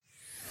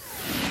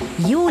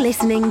You're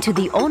listening to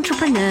the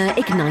Entrepreneur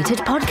Ignited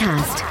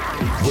podcast,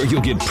 where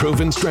you'll get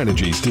proven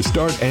strategies to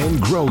start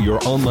and grow your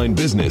online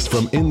business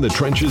from in the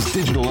trenches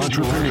digital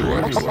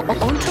entrepreneurs.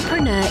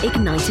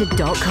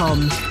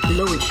 EntrepreneurIgnited.com.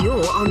 Launch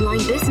your online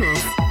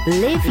business.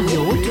 Live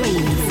your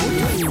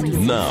dreams.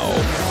 Now,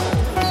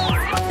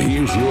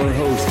 here's your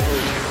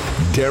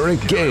host, Derek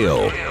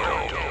Gale.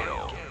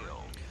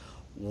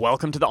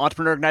 Welcome to the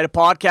Entrepreneur Ignited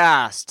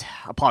podcast,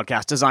 a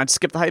podcast designed to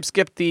skip the hype,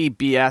 skip the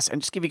BS,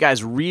 and just give you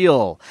guys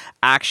real,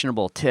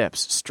 actionable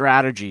tips,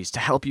 strategies to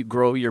help you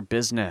grow your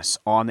business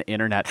on the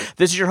internet.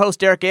 This is your host,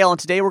 Derek Gale, and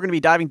today we're going to be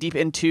diving deep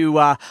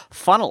into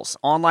funnels,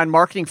 online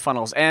marketing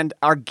funnels. And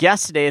our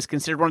guest today is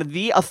considered one of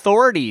the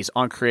authorities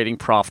on creating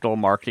profitable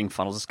marketing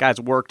funnels. This guy's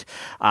worked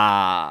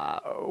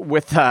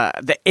with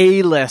the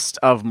A-list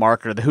of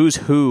marketer, the who's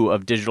who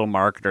of digital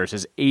marketers.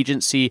 His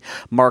agency,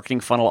 Marketing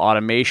Funnel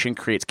Automation,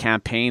 creates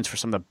campaigns for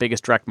some of the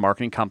biggest direct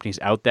marketing companies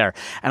out there.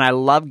 And I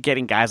love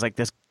getting guys like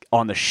this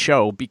on the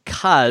show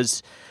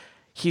because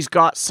he's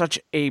got such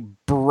a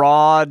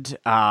broad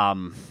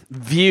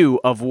view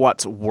of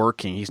what's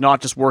working. He's not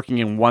just working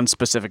in one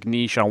specific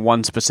niche on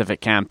one specific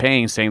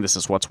campaign saying this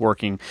is what's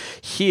working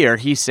here.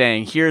 He's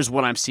saying here's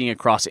what I'm seeing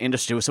across the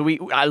industry. So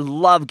I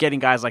love getting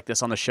guys like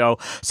this on the show.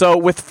 So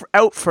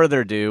without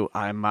further ado,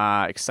 I'm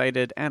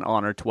excited and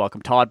honored to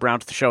welcome Todd Brown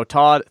to the show.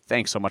 Todd,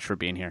 thanks so much for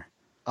being here.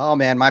 Oh,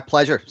 man, my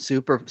pleasure.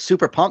 Super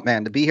pumped,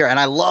 man, to be here. And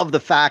I love the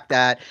fact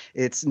that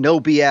it's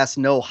no BS,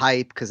 no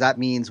hype, because that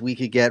means we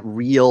could get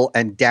real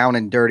and down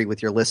and dirty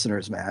with your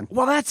listeners, man.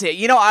 Well, that's it.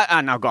 You know,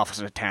 I'll go off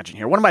on a tangent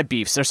here. One of my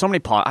beefs, there's so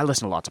many I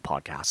listen to lots of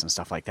podcasts and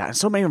stuff like that, and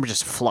so many of them are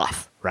just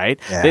fluff, right?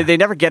 Yeah. They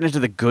never get into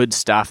the good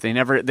stuff. They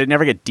never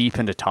get deep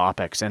into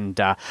topics. And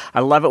I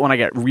love it when I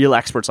get real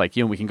experts like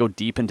you and we can go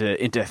deep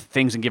into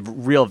things and give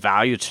real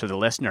value to the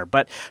listener.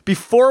 But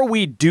before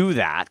we do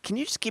that, can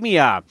you just give me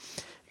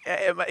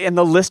and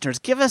the listeners,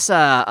 give us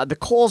the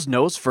Cole's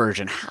Notes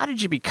version. How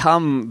did you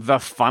become the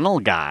funnel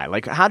guy?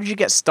 Like, how did you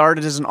get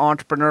started as an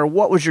entrepreneur?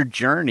 What was your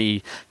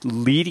journey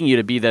leading you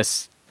to be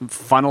this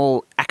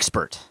funnel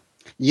expert?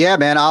 Yeah,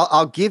 man,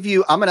 I'll give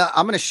you. I'm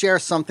gonna share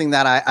something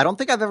that I don't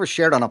think I've ever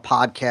shared on a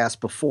podcast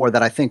before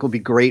that I think will be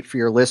great for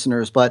your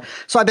listeners. But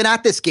so I've been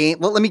at this game.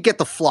 Well, let me get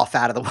the fluff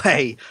out of the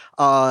way.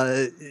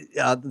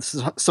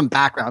 Some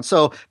background.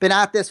 So been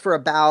at this for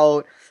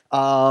about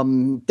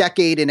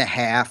decade and a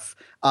half.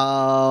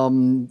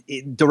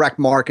 Direct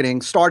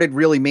marketing, started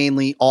really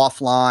mainly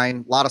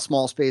offline, a lot of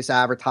small space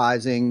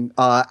advertising.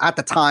 At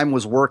the time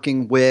was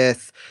working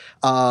with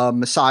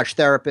massage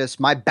therapists.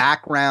 My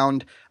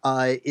background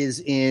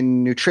is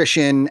in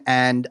nutrition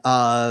and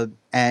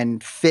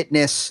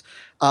fitness.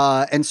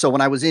 And so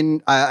when I was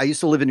I used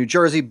to live in New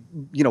Jersey,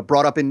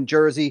 brought up in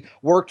Jersey,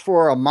 worked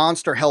for a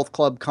Monster Health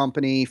Club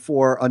company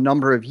for a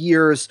number of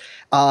years.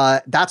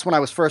 That's when I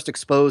was first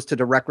exposed to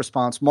direct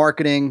response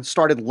marketing,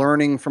 started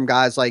learning from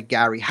guys like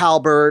Gary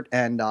Halbert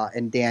and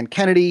Dan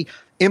Kennedy,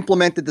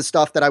 implemented the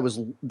stuff that I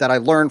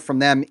learned from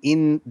them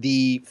in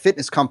the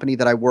fitness company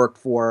that I worked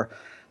for,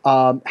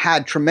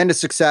 had tremendous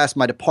success.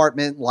 My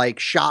department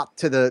shot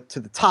to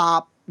the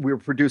top. We were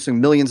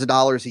producing millions of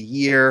dollars a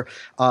year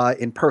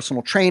in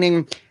personal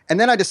training. And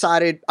then I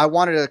decided I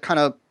wanted to kind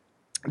of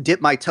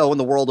dip my toe in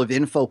the world of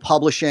info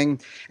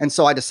publishing. And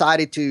so I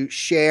decided to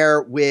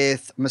share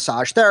with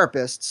massage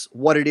therapists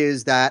what it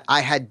is that I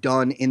had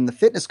done in the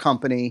fitness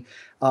company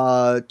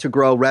to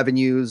grow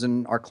revenues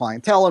and our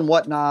clientele and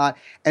whatnot.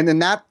 And then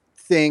that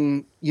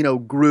thing,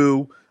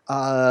 grew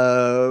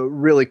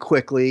really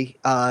quickly.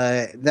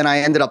 Then I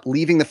ended up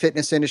leaving the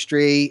fitness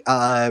industry,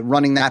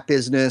 running that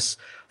business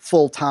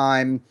full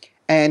time.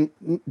 And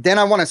then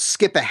I want to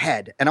skip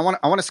ahead. And I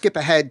want to skip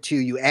ahead to,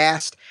 you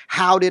asked,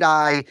 how did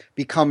I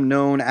become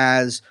known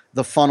as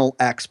the funnel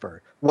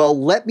expert?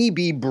 Well, let me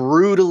be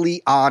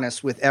brutally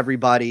honest with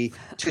everybody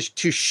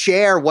to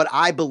share what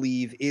I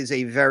believe is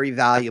a very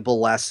valuable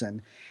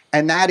lesson.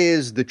 And that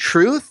is the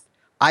truth.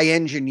 I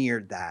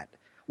engineered that.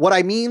 What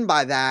I mean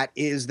by that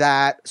is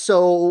that,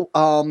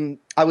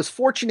 I was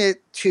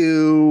fortunate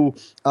to,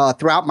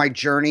 throughout my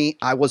journey,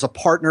 I was a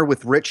partner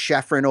with Rich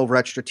Schefren over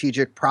at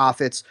Strategic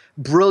Profits.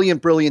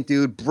 Brilliant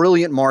dude,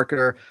 brilliant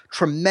marketer,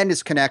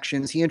 tremendous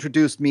connections. He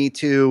introduced me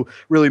to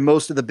really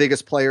most of the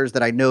biggest players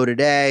that I know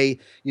today,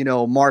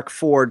 Mark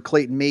Ford,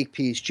 Clayton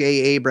Makepeace, Jay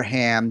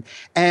Abraham.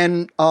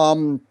 And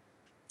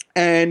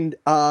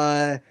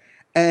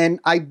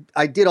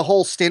I did a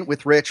whole stint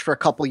with Rich for a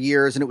couple of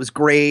years, and it was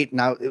great.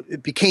 And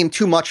it became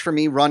too much for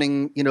me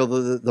running,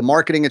 the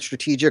marketing at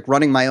Strategic,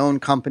 running my own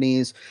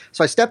companies.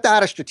 So I stepped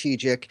out of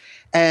Strategic,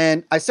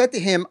 and I said to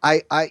him,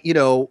 I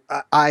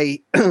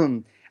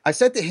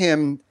said to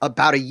him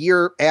about a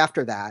year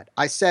after that,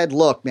 I said,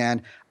 look,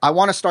 man, I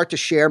want to start to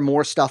share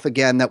more stuff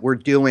again that we're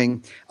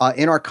doing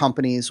in our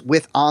companies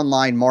with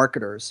online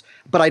marketers.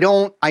 But I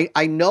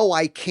know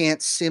I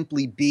can't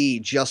simply be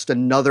just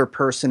another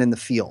person in the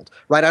field,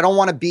 right? I don't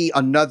want to be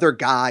another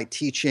guy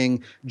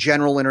teaching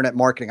general internet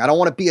marketing. I don't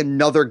want to be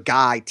another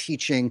guy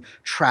teaching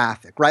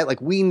traffic, right?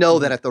 Like we know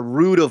that at the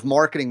root of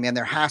marketing, man,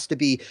 there has to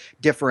be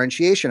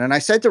differentiation. And I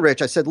said to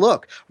Rich, I said,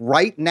 look,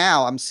 right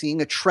now I'm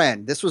seeing a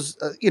trend. This was,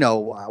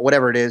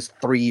 whatever it is,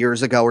 3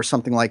 years ago or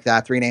something like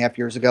that, 3.5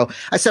 years ago.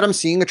 I said, I'm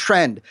seeing a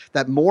trend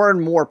that more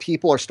and more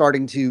people are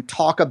starting to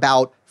talk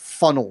about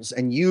funnels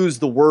and use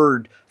the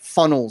word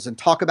funnels and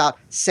talk about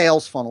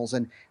sales funnels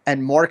and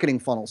marketing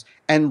funnels.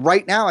 And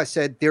right now I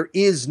said, there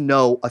is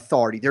no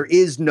authority. There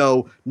is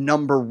no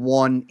number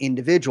one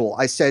individual.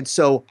 I said,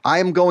 so I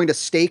am going to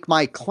stake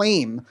my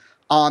claim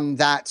on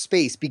that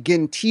space,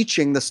 begin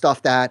teaching the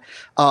stuff that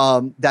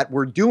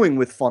we're doing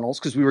with funnels,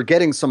 because we were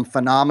getting some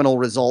phenomenal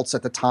results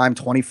at the time,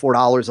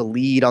 $24 a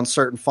lead on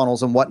certain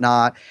funnels and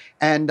whatnot.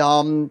 And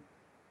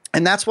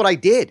that's what I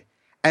did.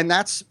 And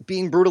that's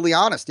being brutally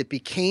honest. It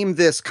became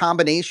this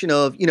combination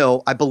of,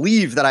 I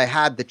believe that I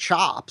had the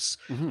chops,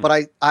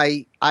 but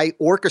I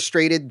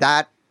orchestrated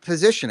that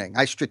positioning.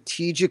 I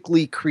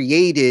strategically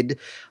created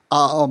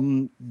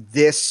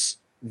this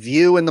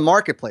view in the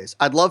marketplace.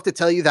 I'd love to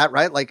tell you that,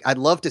 right? Like I'd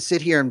love to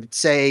sit here and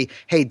say,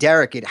 hey,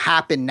 Derek, it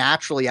happened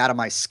naturally out of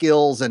my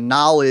skills and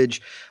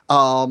knowledge.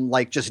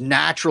 Like just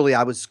naturally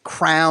I was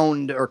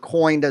crowned or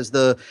coined as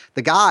the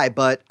guy,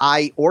 but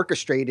I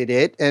orchestrated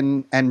it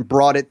and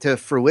brought it to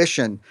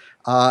fruition.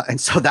 And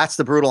so that's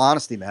the brutal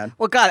honesty, man.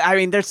 Well, God, I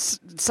mean, there's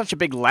such a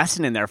big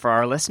lesson in there for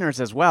our listeners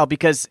as well,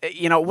 because,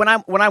 when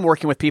I'm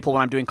working with people,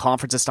 when I'm doing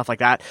conferences, stuff like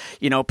that,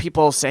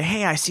 people say,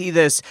 hey, I see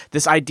this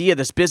idea,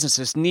 this business,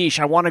 this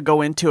niche, I want to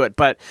go into it.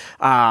 But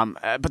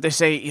they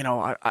say,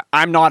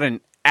 I'm not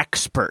an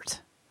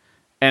expert.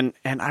 And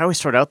I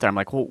always throw it out there. I'm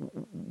like, well,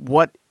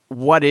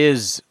 what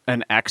is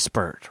an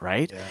expert,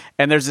 right? Yeah.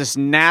 And there's this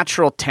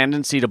natural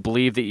tendency to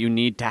believe that you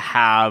need to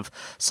have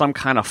some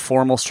kind of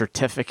formal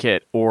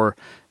certificate or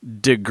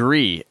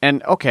degree.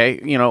 And okay,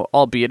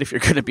 albeit if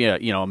you're going to be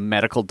a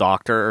medical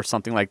doctor or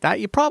something like that,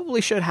 you probably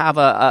should have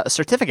a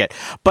certificate.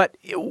 But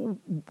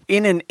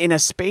in a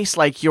space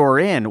like you're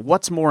in,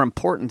 what's more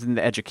important than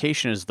the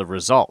education is the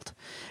result.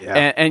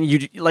 Yeah. And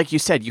you, like you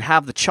said, you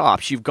have the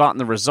chops, you've gotten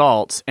the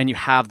results, and you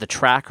have the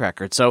track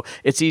record. So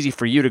it's easy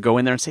for you to go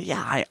in there and say,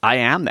 yeah, I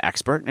am the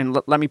expert, and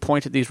let me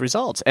point at these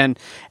results. And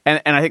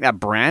I think that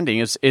branding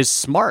is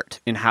smart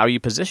in how you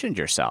positioned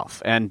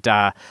yourself. And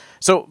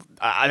so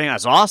I think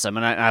that's awesome,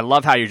 and I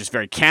love how you're just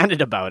very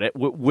candid about it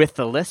with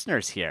the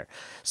listeners here.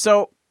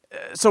 So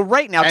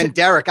right now, and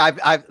Derek,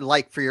 I've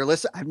like for your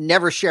list, I've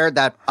never shared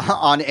that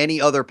on any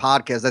other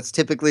podcast. That's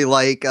typically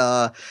like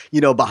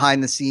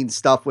behind the scenes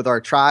stuff with our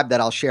tribe that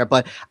I'll share.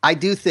 But I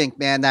do think,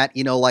 man, that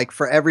like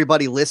for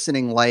everybody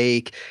listening,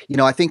 like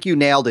I think you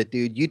nailed it,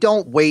 dude. You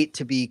don't wait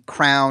to be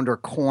crowned or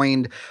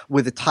coined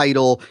with a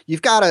title.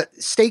 You've got to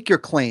stake your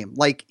claim.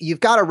 Like you've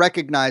got to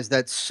recognize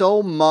that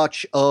so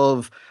much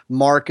of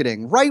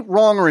marketing, right,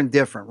 wrong, or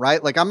indifferent,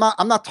 right? Like I'm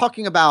not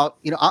talking about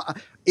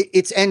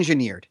it's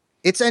engineered.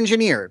 It's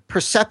engineered.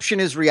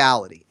 Perception is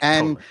reality,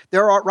 and totally.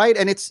 There are right,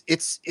 and it's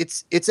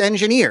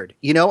engineered,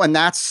 and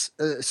that's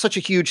such a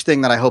huge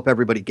thing that I hope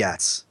everybody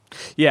gets.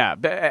 Yeah,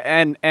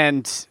 and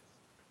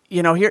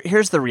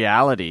here's the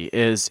reality: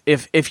 is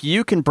if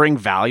you can bring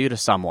value to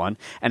someone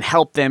and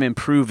help them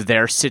improve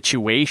their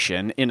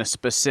situation in a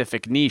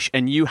specific niche,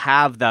 and you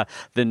have the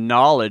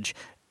knowledge,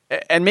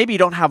 and maybe you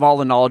don't have all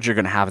the knowledge you're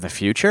going to have in the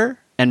future,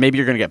 and maybe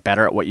you're going to get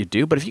better at what you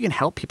do, but if you can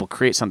help people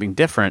create something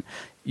different,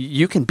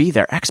 you can be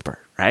their expert,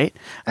 right?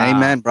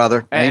 Amen,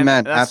 brother.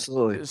 Amen.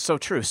 Absolutely. So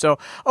true. So,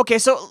 okay.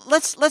 So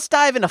let's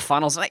dive into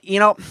funnels.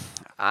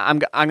 I'm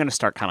going to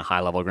start kind of high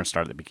level. We're going to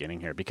start at the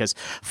beginning here, because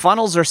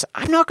funnels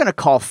I'm not going to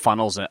call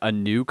funnels a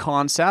new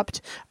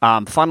concept.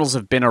 Funnels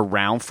have been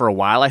around for a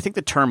while. I think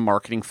the term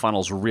marketing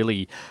funnels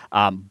really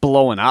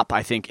blowing up,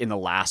 I think, in the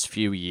last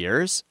few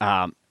years.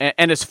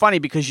 And it's funny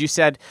because you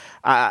said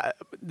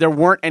there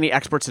weren't any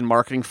experts in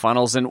marketing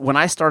funnels. And when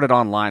I started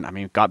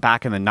online, got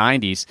back in the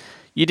 90s,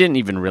 you didn't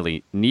even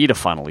really need a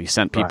funnel. You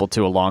sent people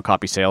to a long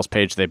copy sales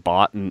page they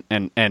bought,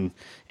 and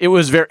it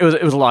was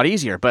a lot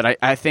easier. But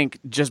I think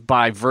just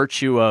by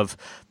virtue of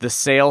the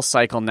sales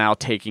cycle now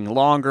taking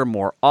longer,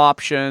 more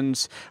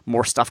options,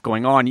 more stuff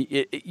going on,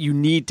 you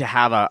need to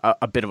have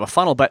a bit of a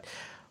funnel. But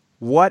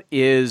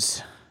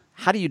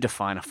how do you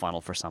define a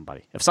funnel for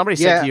somebody? If somebody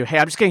said to you, hey,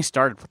 I'm just getting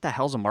started, what the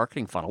hell's a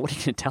marketing funnel? What are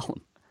you going to tell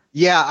them?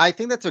 Yeah, I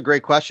think that's a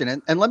great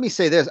question. And let me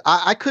say this,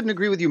 I couldn't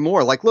agree with you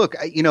more. Like, look,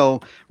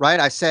 right,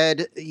 I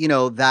said,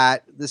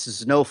 that this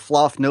is no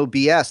fluff, no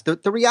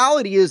BS. The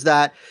reality is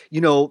that,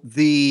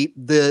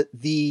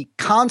 the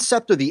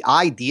concept or the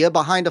idea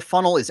behind a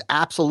funnel is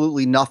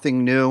absolutely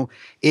nothing new.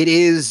 It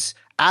is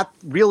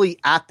really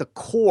at the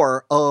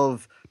core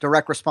of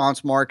direct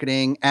response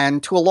marketing.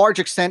 And to a large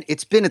extent,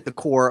 it's been at the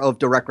core of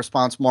direct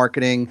response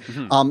marketing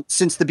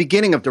since the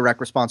beginning of direct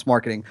response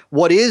marketing.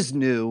 What is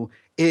new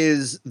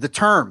is the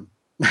term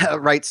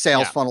right,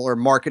 sales funnel or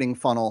marketing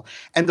funnel.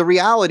 And the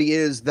reality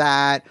is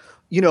that,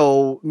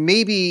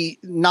 maybe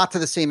not to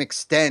the same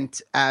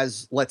extent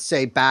as, let's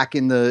say, back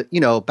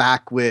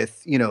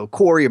with,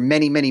 Corey or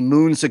many, many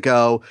moons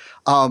ago,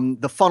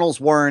 the funnels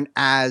weren't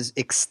as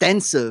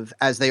extensive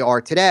as they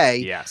are today.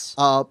 Yes.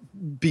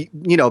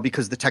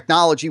 Because the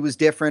technology was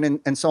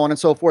different and so on and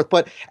so forth.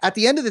 But at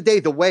the end of the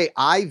day, the way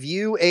I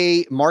view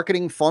a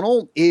marketing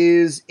funnel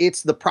is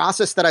it's the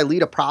process that I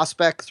lead a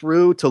prospect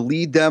through to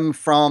lead them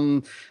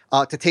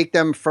to take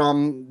them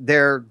from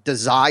their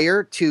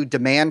desire to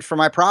demand for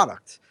my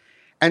product.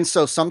 And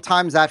so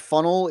sometimes that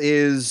funnel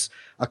is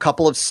a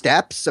couple of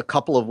steps, a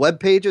couple of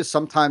web pages.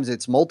 Sometimes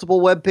it's multiple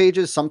web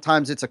pages.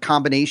 Sometimes it's a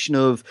combination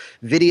of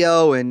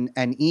video and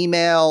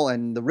email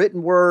and the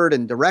written word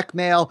and direct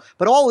mail.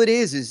 But all it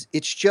is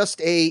it's just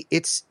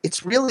it's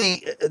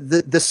really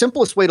the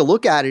simplest way to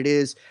look at it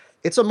is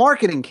it's a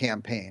marketing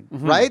campaign,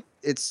 right?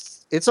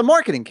 It's a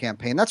marketing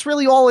campaign. That's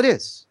really all it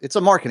is. It's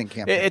a marketing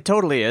campaign. It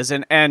totally is.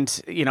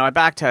 And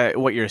back to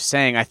what you're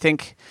saying, I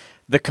think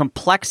the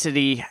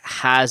complexity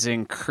has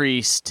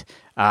increased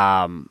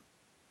a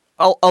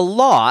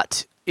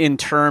lot in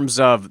terms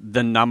of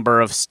the number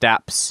of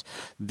steps,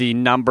 the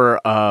number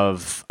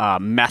of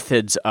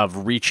methods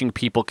of reaching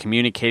people,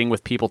 communicating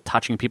with people,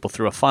 touching people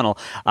through a funnel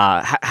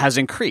has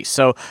increased.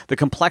 So the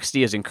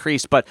complexity has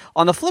increased. But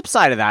on the flip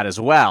side of that as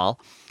well,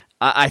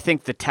 I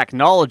think the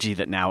technology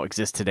that now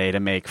exists today to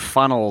make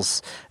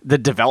funnels, the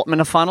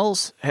development of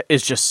funnels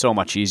is just so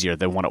much easier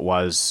than what it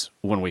was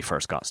when we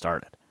first got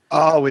started.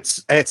 Oh,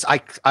 I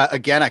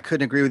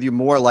couldn't agree with you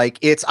more.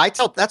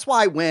 That's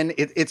why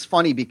it's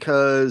funny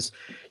because,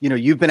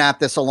 you've been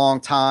at this a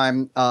long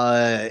time,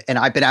 and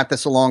I've been at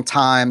this a long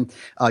time.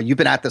 You've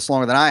been at this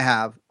longer than I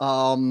have.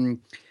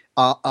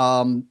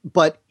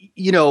 But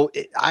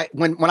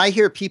when I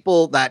hear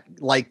people that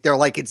they're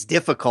like, it's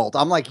difficult,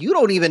 I'm like, you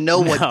don't even know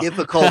what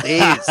difficult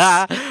is.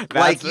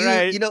 That's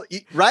right.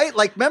 Right?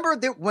 Like, remember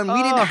when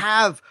we didn't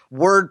have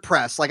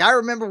WordPress? Like, I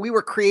remember we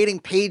were creating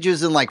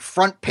pages in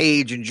Front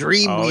Page and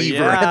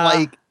Dreamweaver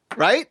and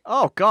right?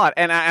 Oh God.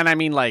 And I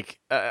mean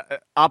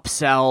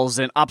upsells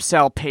and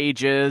upsell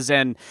pages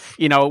and,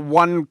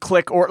 one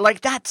click or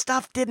that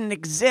stuff didn't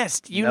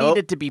exist. You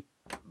had to be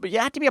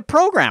a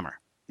programmer.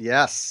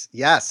 Yes.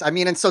 I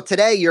mean, and so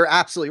today you're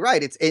absolutely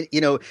right.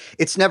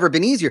 It's never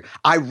been easier.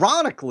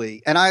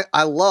 Ironically, and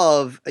I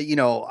love,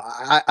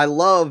 I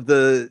love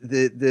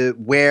the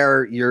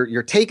where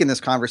you're taking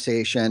this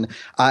conversation.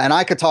 And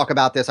I could talk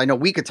about this. I know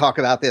we could talk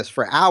about this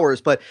for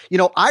hours, but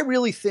I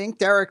really think,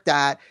 Derek,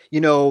 that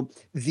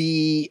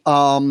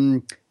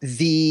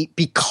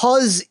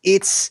because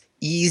it's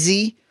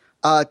easy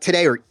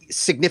today, or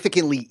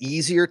significantly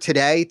easier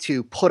today,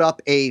 to put up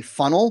a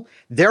funnel,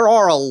 there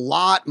are a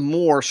lot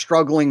more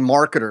struggling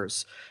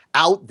marketers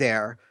out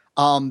there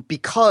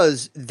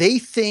because they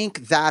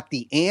think that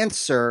the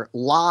answer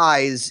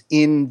lies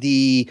in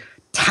the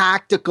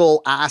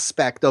tactical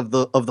aspect of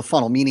the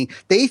funnel, meaning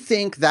they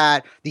think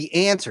that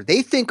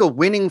they think a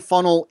winning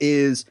funnel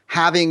is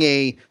having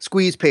a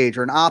squeeze page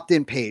or an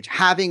opt-in page,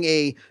 having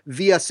a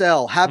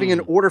VSL, having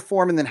an order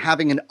form, and then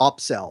having an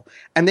upsell.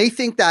 And they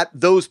think that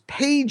those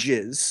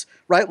pages,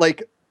 right,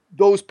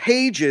 those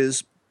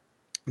pages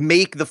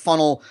make the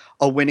funnel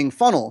a winning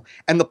funnel.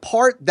 And the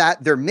part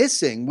that they're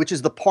missing, which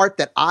is the part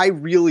that I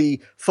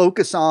really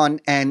focus on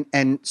and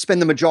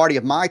spend the majority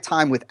of my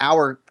time with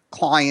our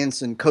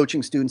clients and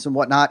coaching students and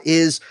whatnot,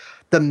 is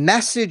the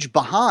message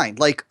behind.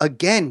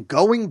 Again,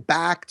 going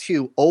back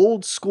to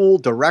old school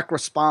direct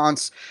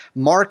response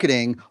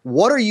marketing,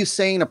 what are you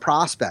saying to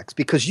prospects?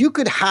 Because you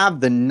could have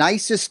the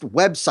nicest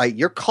website,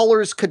 your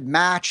colors could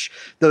match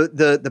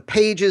the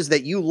pages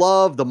that you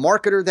love, the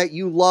marketer that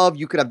you love.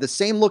 You could have the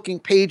same looking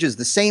pages,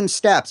 the same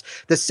steps,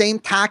 the same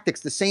tactics,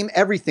 the same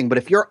everything. But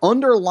if your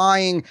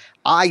underlying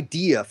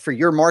idea for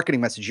your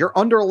marketing message, your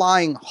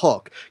underlying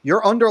hook,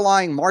 your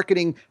underlying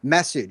marketing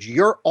message,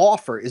 your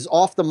offer is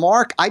off the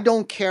mark, I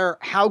don't care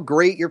how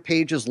great your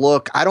pages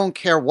look. I don't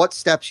care what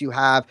steps you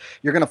have.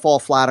 You're going to fall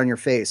flat on your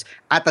face.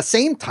 At the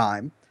same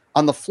time,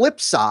 on the flip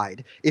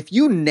side, if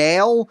you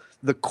nail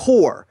the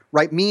core,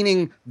 right,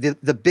 meaning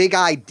the big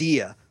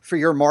idea for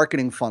your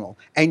marketing funnel,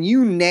 and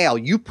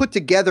you put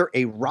together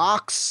a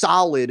rock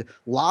solid,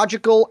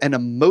 logical, and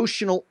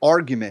emotional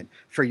argument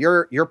for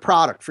your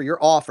product, for your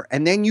offer,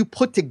 and then you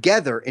put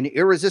together an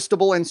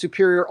irresistible and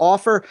superior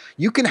offer,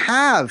 you can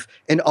have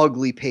an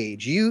ugly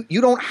page. You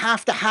don't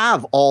have to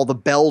have all the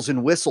bells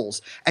and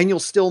whistles, and you'll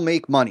still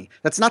make money.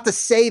 That's not to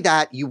say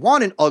that you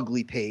want an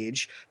ugly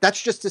page.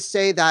 That's just to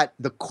say that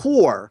the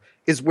core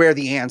is where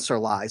the answer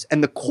lies.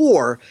 And the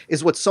core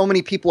is what so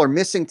many people are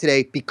missing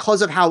today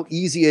because of how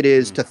easy it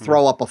is to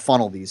throw up a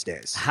funnel these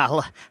days.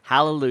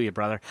 Hallelujah,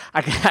 brother.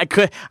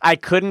 I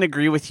couldn't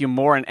agree with you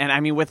more. And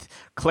I mean, with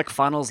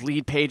ClickFunnels,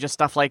 lead pages,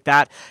 stuff like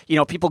that,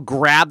 people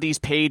grab these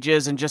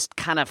pages and just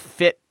kind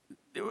of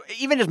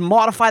even just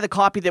modify the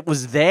copy that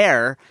was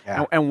there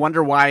and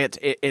wonder why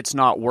it's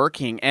not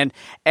working. And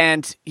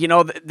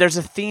there's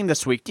a theme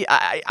this week.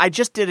 I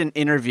just did an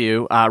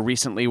interview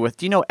recently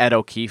with, Ed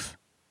O'Keefe?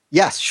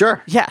 Yes,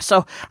 sure. Yeah,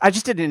 so I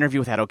just did an interview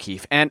with Ed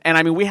O'Keefe, and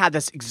I mean, we had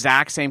this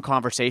exact same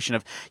conversation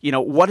of,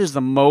 what is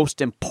the most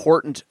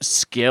important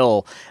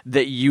skill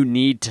that you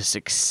need to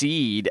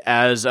succeed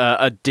as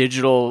a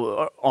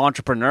digital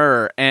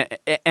entrepreneur,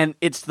 and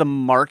it's the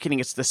marketing,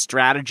 it's the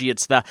strategy,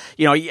 it's the,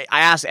 I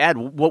asked Ed,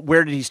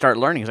 where did he start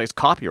learning? He's like, it's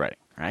copywriting.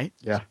 Right?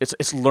 Yeah.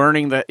 It's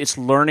learning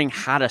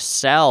how to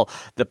sell,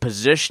 the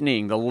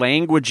positioning, the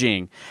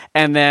languaging,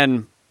 and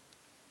then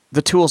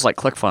the tools like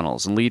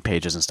ClickFunnels and lead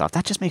pages and stuff.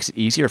 That just makes it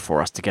easier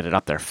for us to get it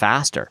up there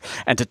faster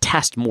and to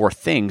test more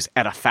things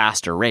at a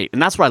faster rate.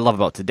 And that's what I love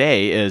about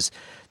today is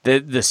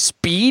the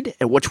speed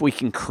at which we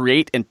can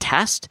create and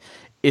test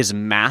is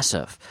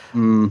massive.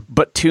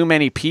 But too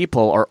many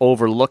people are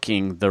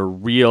overlooking the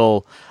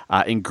real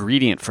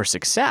ingredient for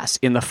success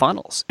in the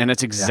funnels. And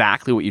it's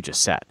exactly what you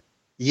just said.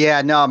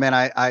 Yeah, no,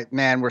 man,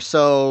 man, we're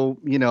so,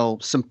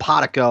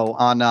 simpatico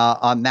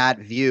on that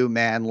view,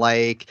 man.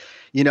 Like,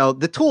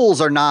 the tools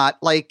are not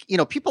like,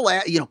 people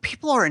are,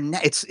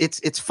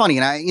 it's funny.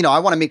 And I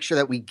want to make sure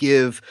that we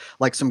give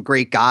like some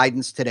great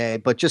guidance today,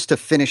 but just to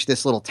finish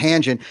this little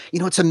tangent,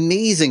 it's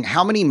amazing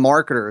how many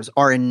marketers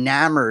are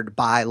enamored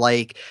by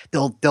like,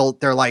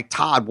 they're like,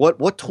 Todd,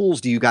 what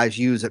tools do you guys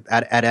use at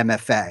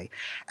MFA?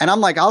 And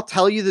I'm like, I'll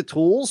tell you the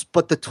tools,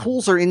 but the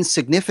tools are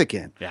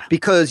insignificant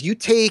because you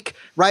take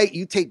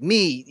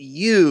me,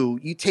 you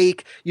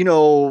take,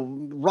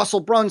 Russell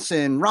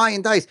Brunson,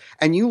 Ryan Deiss,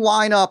 and you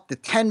line up the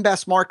 10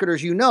 best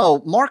marketers,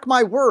 mark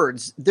my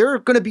words, there are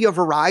going to be a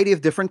variety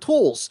of different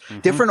tools,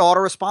 different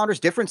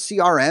autoresponders, different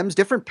CRMs,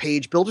 different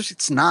page builders.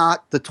 It's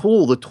not the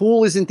tool. The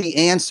tool isn't the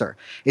answer.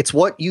 It's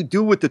what you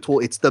do with the tool.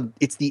 It's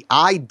the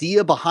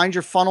idea behind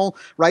your funnel,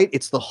 right?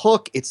 It's the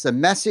hook. It's the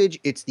message.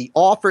 It's the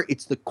offer.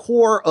 It's the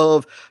core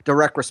of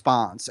direct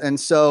response.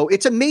 And so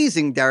it's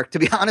amazing, Derek, to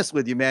be honest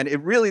with you, man.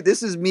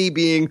 This is me,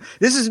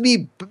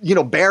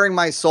 bearing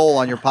my soul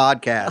on your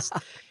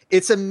podcast.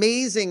 It's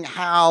amazing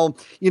how,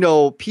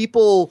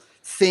 people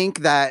think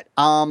that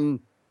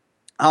I'm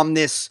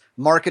this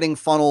marketing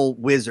funnel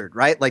wizard,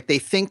 right? Like they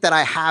think that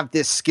I have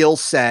this skill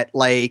set,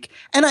 look,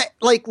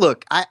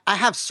 I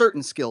have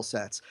certain skill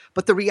sets,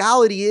 but the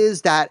reality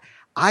is that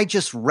I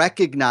just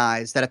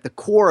recognize that at the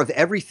core of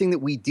everything that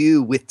we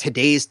do with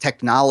today's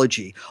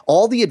technology,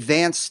 all the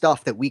advanced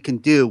stuff that we can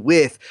do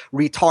with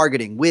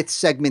retargeting, with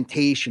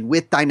segmentation,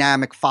 with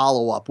dynamic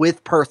follow-up,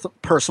 with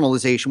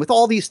personalization, with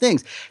all these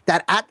things,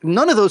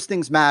 none of those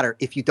things matter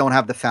if you don't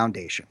have the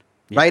foundation.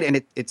 Yeah. Right.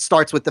 And it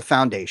starts with the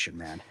foundation,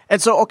 man.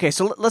 And so, okay,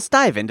 so let's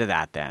dive into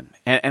that then.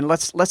 And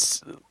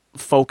let's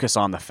focus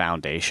on the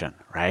foundation,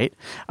 right?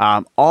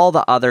 All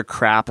the other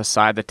crap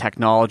aside, the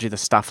technology, the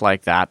stuff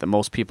like that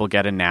most people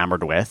get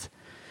enamored with,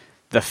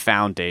 the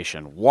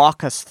foundation.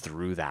 Walk us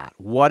through that.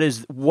 What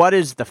is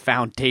the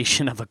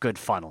foundation of a good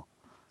funnel?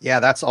 Yeah,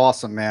 that's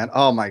awesome, man.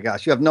 Oh my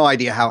gosh. You have no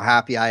idea how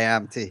happy I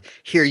am to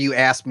hear you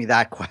ask me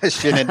that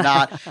question and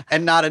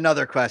not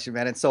another question,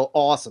 man. It's so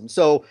awesome.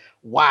 So,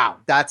 wow,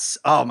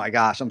 oh my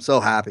gosh, I'm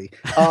so happy.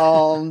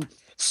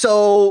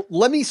 So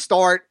let me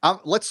start,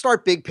 let's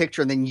start big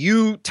picture and then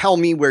you tell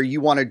me where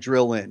you want to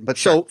drill in. But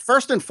sure. So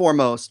first and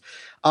foremost,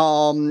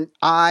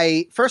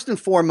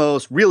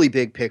 really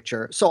big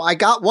picture. So I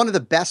got one of the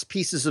best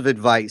pieces of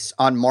advice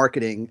on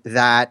marketing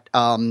that,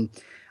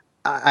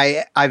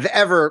 I've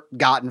ever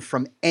gotten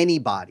from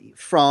anybody,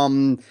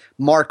 from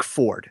Mark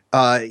Ford.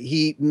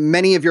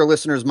 Many of your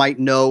listeners might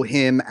know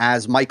him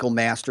as Michael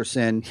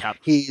Masterson. Yep.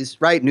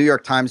 He's New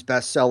York Times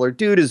bestseller.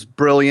 Dude is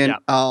brilliant.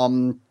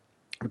 Yep.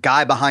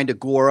 Guy behind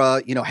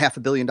Agora,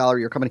 $500 million a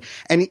year company.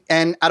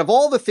 And out of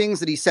all the things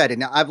that he said,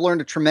 and I've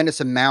learned a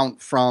tremendous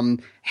amount from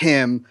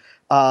him.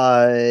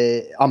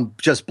 I'm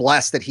just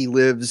blessed that he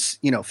lives,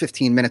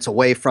 15 minutes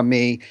away from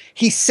me.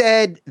 He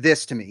said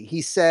this to me.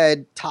 He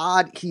said,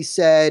 Todd,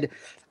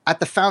 at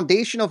the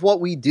foundation of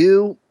what we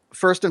do,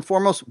 first and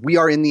foremost, we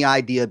are in the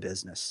idea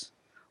business.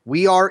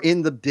 We are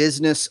in the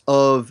business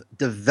of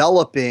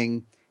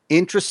developing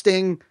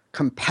interesting,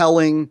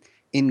 compelling,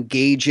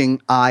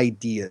 engaging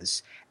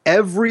ideas.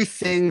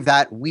 Everything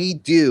that we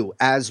do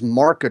as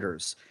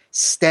marketers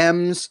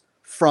stems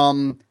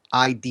from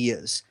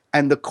ideas.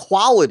 And the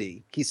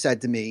quality, he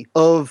said to me,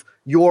 of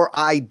your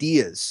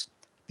ideas,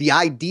 the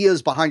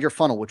ideas behind your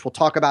funnel, which we'll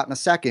talk about in a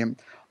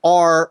second,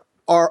 are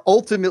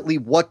ultimately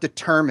what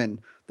determine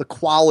the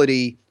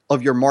quality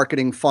of your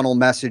marketing funnel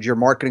message, your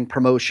marketing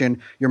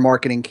promotion, your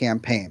marketing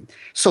campaign.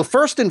 So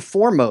first and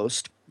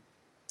foremost,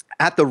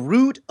 at the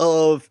root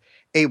of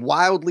a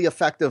wildly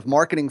effective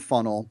marketing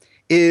funnel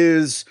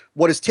is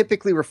what is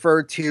typically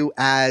referred to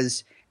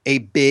as a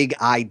big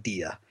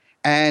idea.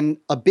 And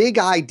a big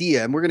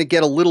idea, and we're going to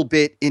get a little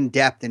bit in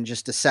depth in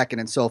just a second.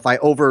 And so if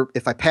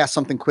I pass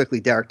something quickly,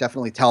 Derek,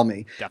 definitely tell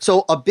me. Definitely.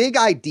 So a big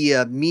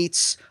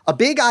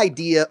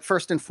idea,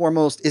 first and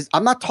foremost, is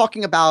I'm not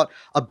talking about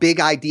a big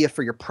idea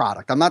for your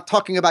product. I'm not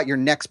talking about your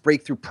next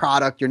breakthrough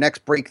product, your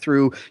next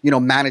breakthrough,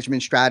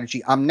 management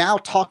strategy. I'm now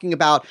talking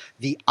about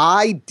the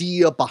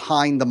idea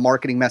behind the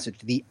marketing message,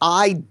 the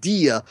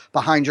idea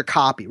behind your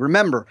copy.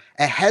 Remember,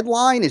 a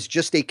headline is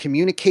just a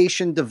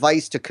communication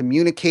device to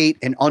communicate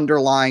an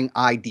underlying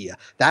idea.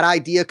 That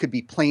idea could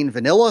be plain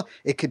vanilla.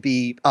 It could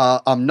be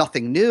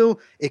nothing new.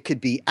 It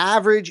could be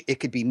average. It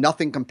could be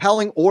nothing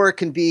compelling, or it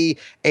can be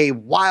a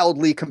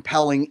wildly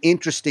compelling,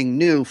 interesting,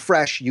 new,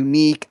 fresh,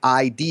 unique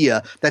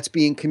idea that's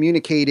being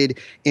communicated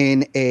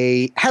in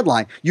a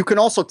headline. You can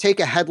also take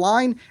a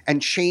headline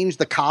and change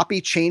the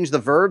copy, change the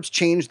verbs,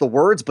 change the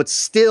words, but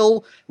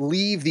still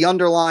leave the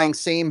underlying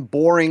same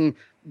boring,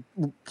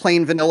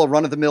 plain vanilla,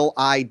 run-of-the-mill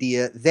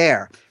idea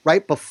there,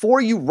 right?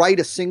 Before you write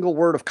a single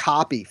word of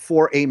copy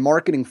for a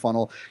marketing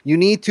funnel, you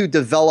need to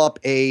develop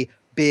a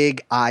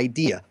big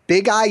idea.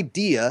 Big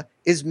idea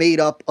is made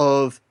up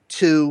of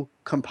two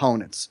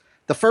components.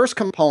 The first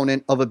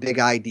component of a big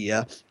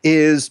idea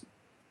is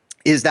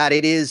that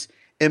it is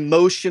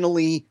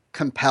emotionally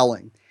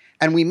compelling.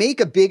 And we make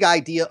a big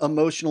idea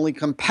emotionally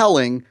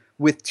compelling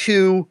with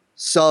two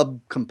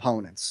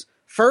subcomponents.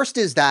 First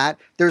is that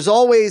there's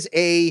always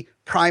a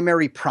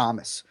primary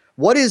promise.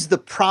 What is the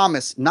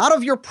promise, not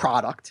of your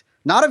product,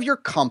 not of your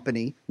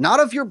company,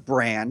 not of your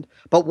brand,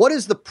 but what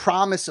is the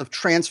promise of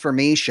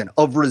transformation,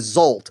 of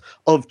result,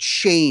 of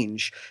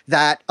change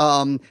that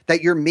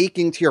you're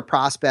making to your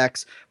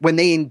prospects when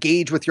they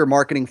engage with your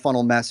marketing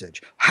funnel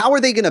message? How are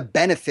they going to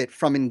benefit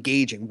from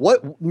engaging?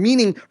 What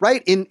meaning,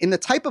 right? In the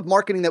type of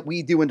marketing that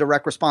we do in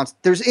direct response,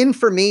 there's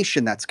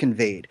information that's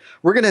conveyed.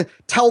 We're going to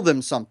tell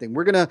them something.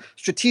 We're going to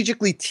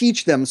strategically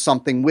teach them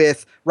something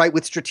with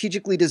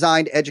strategically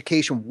designed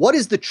education. What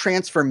is the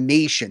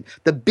transformation,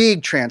 the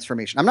big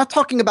transformation? I'm not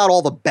talking about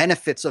all the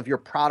benefits of your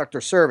product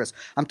or service.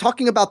 I'm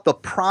talking about the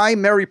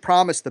primary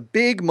promise, the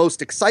big,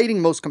 most exciting,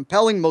 most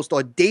compelling, most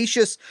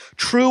audacious,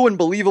 true and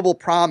believable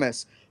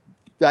promise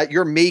that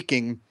you're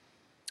making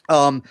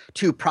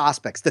to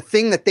prospects, the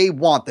thing that they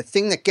want, the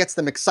thing that gets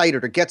them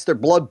excited or gets their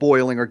blood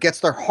boiling or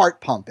gets their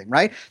heart pumping,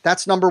 right?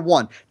 That's number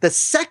one. The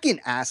second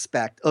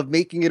aspect of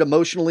making it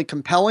emotionally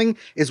compelling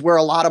is where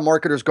a lot of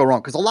marketers go wrong,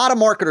 because a lot of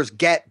marketers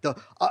get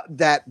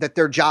that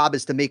their job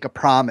is to make a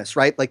promise,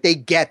 right? Like they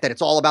get that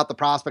it's all about the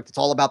prospect, it's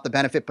all about the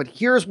benefit, but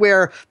here's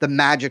where the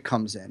magic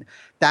comes in.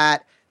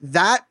 That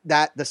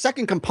the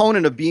second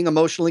component of being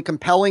emotionally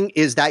compelling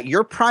is that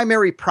your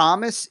primary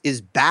promise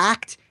is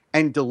backed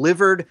and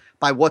delivered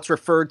by what's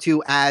referred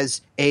to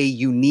as a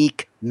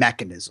unique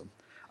mechanism.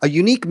 A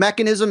unique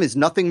mechanism is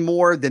nothing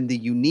more than the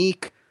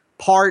unique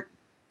part,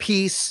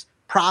 piece,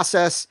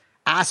 process,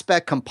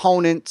 aspect,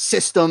 component,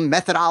 system,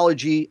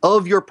 methodology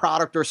of your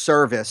product or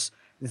service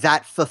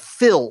that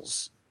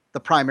fulfills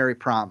the primary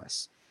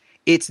promise.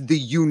 It's the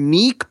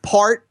unique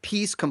part,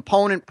 piece,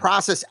 component,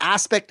 process,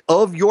 aspect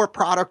of your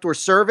product or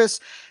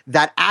service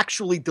that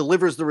actually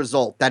delivers the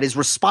result, that is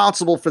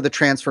responsible for the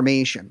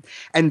transformation.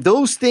 And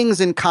those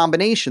things in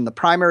combination, the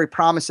primary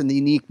promise and the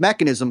unique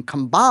mechanism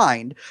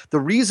combined, the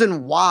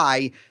reason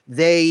why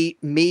they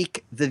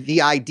make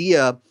the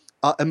idea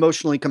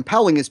emotionally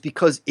compelling is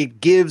because it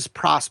gives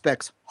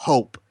prospects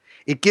hope.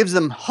 It gives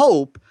them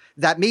hope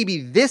that maybe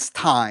this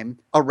time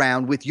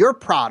around with your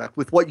product,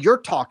 with what you're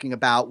talking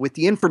about, with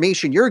the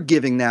information you're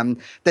giving them,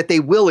 that they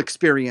will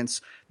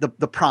experience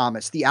the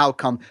promise, the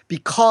outcome,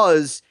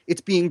 because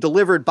it's being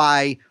delivered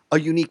by a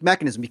unique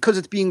mechanism, because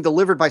it's being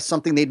delivered by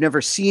something they've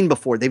never seen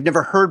before, they've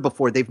never heard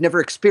before, they've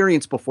never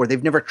experienced before,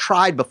 they've never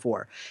tried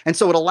before. And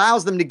so it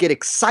allows them to get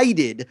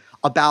excited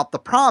about the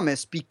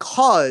promise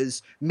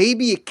because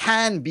maybe it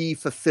can be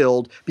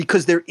fulfilled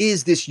because there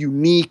is this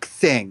unique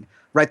thing,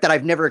 right, that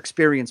I've never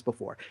experienced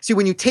before. See,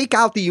 when you take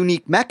out the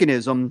unique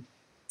mechanism,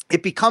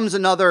 it becomes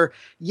another,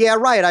 yeah,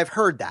 right, I've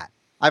heard that.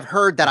 I've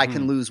heard that I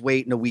can lose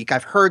weight in a week.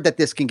 I've heard that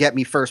this can get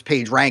me first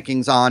page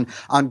rankings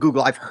on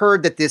Google. I've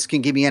heard that this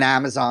can give me an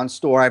Amazon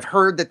store. I've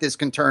heard that this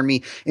can turn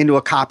me into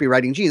a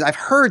copywriting genius. I've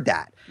heard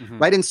that,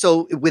 right? And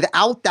so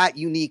without that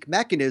unique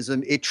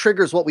mechanism, it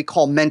triggers what we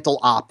call mental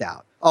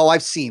opt-out. Oh,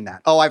 I've seen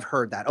that. Oh, I've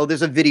heard that. Oh,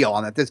 there's a video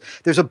on that.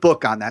 There's a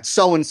book on that.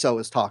 So-and-so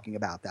is talking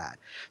about that.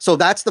 So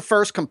that's the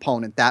first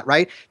component,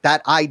 right?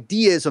 That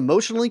idea is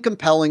emotionally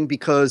compelling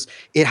because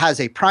it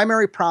has a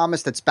primary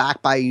promise that's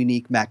backed by a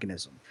unique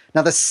mechanism.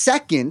 Now, the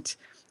second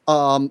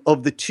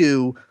of the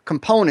two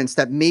components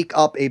that make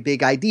up a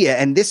big idea,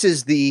 and this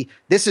is the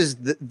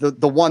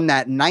one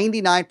that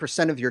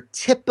 99% of your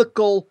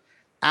typical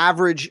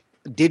average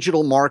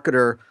digital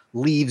marketer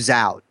leaves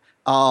out.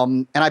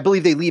 And I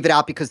believe they leave it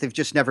out because they've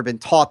just never been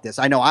taught this.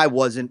 I know I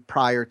wasn't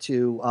prior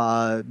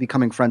to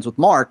becoming friends with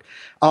Mark.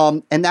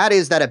 And that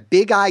is that a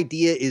big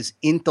idea is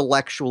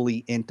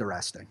intellectually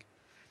interesting.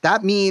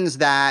 That means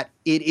that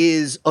it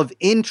is of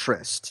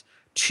interest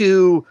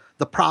to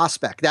the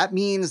prospect. That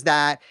means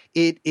that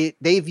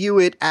they view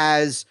it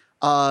as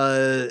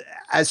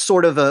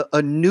sort of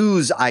a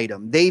news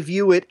item. They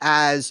view it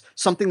as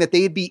something that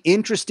they'd be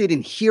interested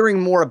in hearing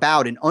more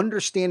about and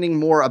understanding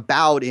more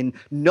about and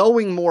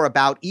knowing more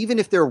about, even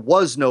if there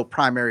was no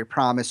primary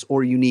promise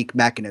or unique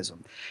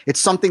mechanism. It's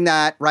something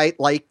that, right,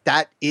 like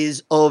that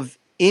is of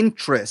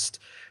interest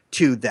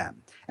to them.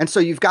 And so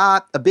you've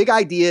got a big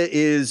idea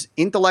is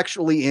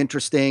intellectually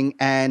interesting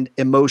and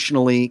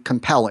emotionally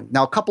compelling.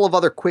 Now, a couple of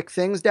other quick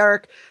things,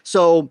 Derek.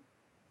 So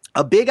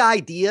a big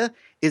idea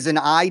is an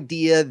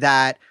idea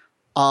that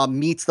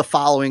meets the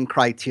following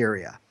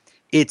criteria.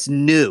 It's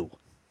new.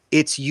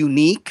 It's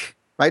unique,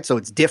 right? So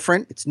it's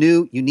different. It's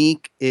new,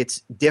 unique.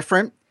 It's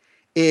different.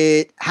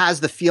 It has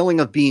the feeling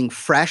of being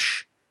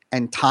fresh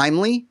and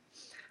timely.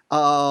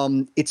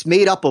 It's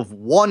made up of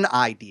one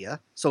idea.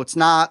 So it's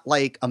not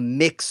like a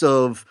mix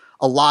of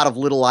a lot of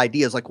little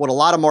ideas, like what a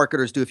lot of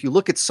marketers do. If you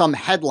look at some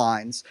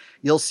headlines,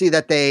 you'll see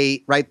that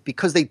they, right,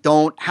 because they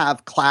don't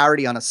have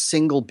clarity on a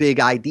single big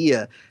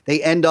idea,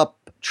 they end up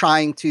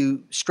trying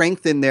to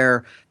strengthen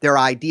their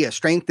idea,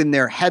 strengthen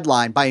their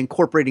headline by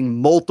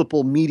incorporating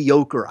multiple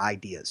mediocre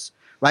ideas,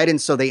 right? And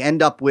so they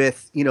end up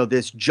with,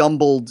 this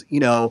jumbled,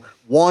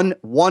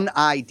 one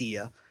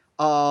idea.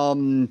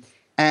 And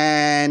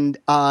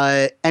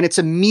it's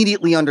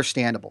immediately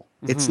understandable.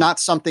 Mm-hmm. It's not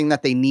something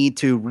that they need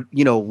to,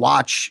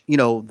 watch,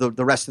 the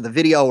rest of the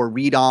video or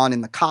read on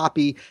in the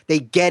copy. They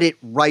get it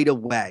right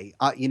away,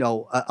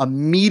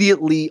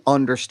 immediately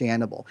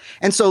understandable.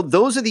 And so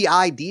those are the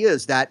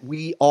ideas that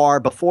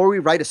before we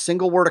write a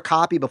single word of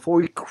copy, before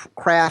we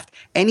craft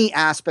any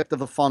aspect of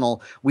the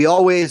funnel, we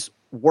always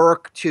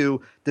work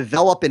to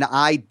develop an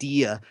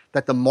idea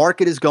that the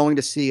market is going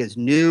to see as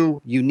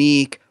new,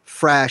 unique,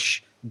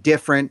 fresh,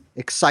 different,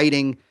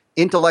 exciting,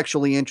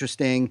 intellectually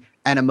interesting,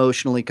 and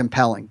emotionally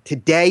compelling.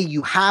 Today,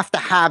 you have to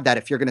have that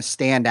if you're going to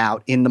stand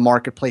out in the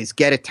marketplace,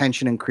 get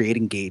attention, and create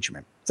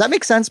engagement. Does that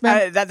make sense,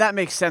 man? That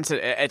makes sense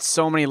at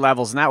so many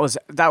levels, and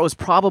that was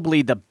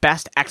probably the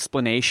best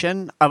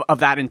explanation of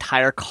that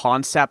entire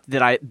concept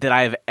that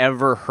I've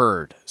ever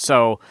heard.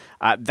 So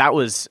that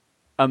was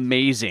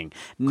amazing.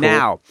 Cool.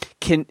 Now,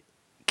 can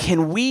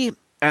we?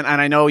 And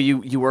I know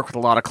you work with a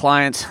lot of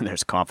clients, and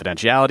there's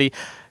confidentiality.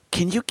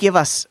 Can you give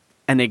us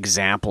an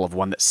example of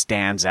one that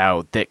stands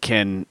out that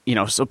can,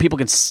 so people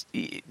can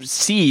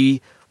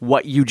see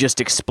what you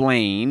just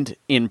explained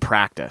in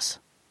practice?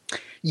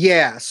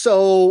 Yeah.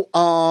 So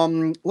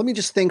let me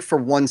just think for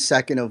 1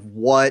 second of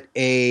what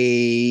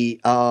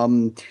let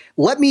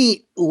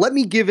me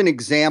give an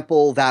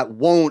example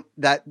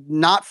that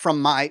not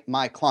from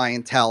my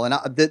clientele. And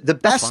the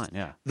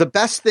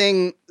best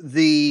thing,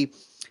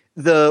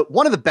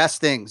 one of the best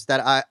things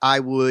that I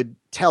would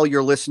tell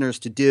your listeners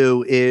to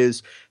do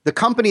is the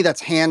company that's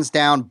hands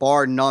down,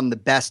 bar none, the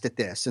best at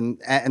this, and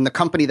the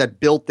company that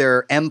built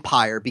their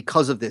empire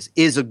because of this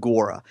is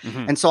Agora.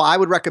 Mm-hmm. And so I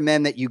would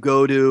recommend that you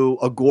go to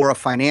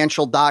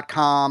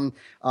agorafinancial.com.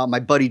 My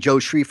buddy Joe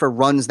Schriefer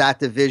runs that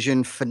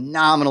division.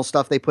 Phenomenal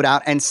stuff they put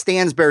out. And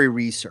Stansberry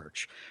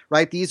Research,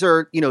 right? These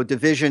are,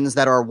 divisions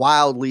that are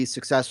wildly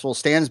successful.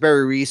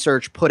 Stansberry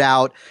Research put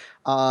out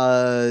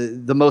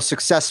the most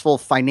successful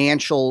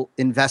financial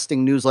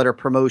investing newsletter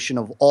promotion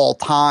of all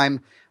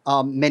time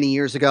many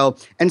years ago.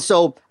 And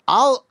so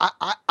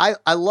I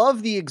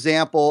love the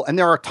example, and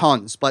there are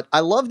tons, but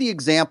I love the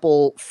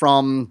example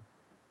from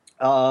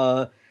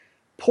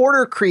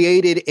Porter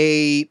created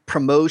a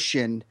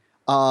promotion,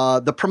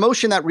 the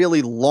promotion that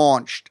really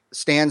launched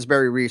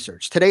Stansberry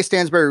Research. Today,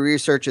 Stansberry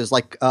Research is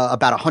like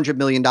about $100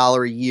 million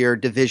a year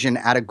division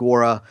at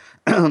Agora.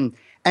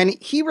 And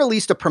he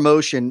released a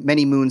promotion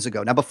many moons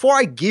ago. Now, before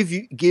I give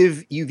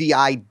you the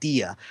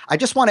idea, I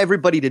just want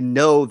everybody to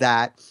know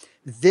that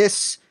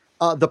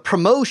the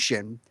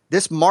promotion,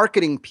 this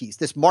marketing piece,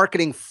 this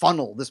marketing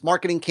funnel, this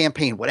marketing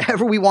campaign,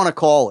 whatever we want to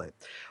call it,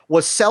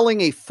 was selling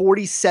a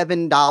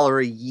 $47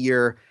 a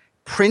year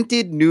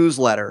printed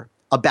newsletter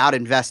about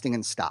investing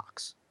in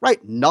stocks.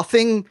 Right?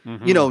 Nothing,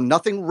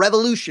 nothing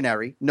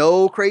revolutionary,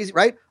 no crazy,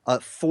 right? A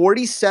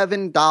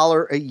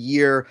 $47 a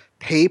year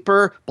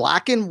paper,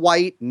 black and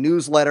white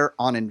newsletter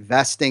on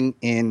investing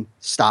in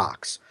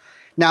stocks.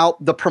 Now,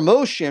 the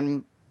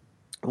promotion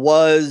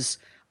was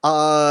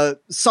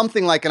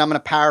something like, and I'm going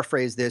to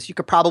paraphrase this. You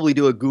could probably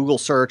do a Google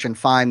search and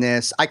find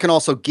this. I can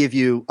also give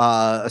you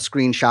a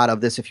screenshot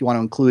of this if you want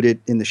to include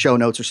it in the show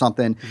notes or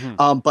something.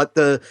 Mm-hmm. But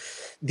the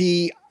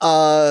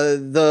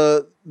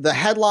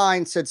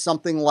headline said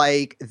something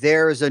like,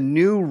 "There's a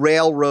new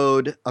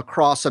railroad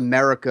across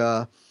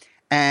America,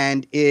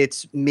 and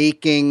it's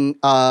making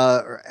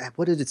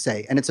what did it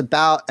say? And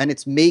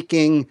it's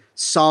making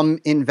some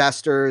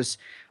investors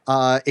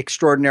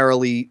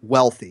extraordinarily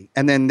wealthy."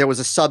 And then there was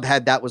a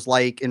subhead that was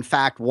like, "In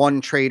fact, one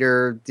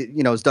trader,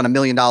 has done $1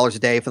 million a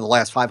day for the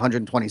last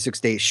 526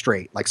 days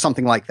straight," like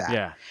something like that.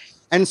 Yeah.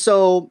 And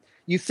so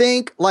you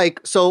think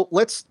so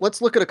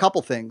let's look at a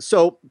couple things.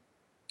 So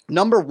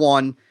number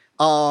one,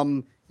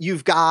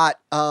 you've got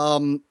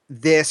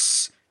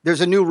there's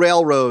a new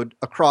railroad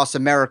across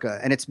America,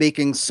 and it's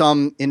making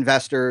some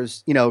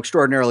investors,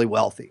 extraordinarily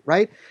wealthy,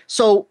 right?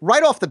 So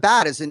right off the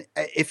bat,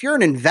 if you're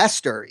an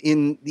investor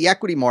in the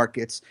equity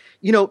markets,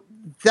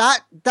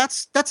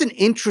 that's an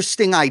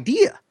interesting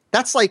idea.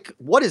 That's like,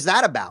 what is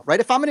that about, right?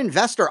 If I'm an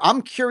investor,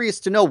 I'm curious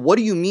to know, what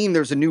do you mean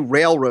there's a new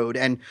railroad,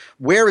 and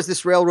where is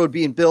this railroad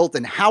being built,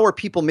 and how are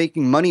people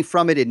making money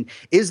from it, and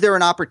is there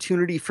an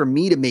opportunity for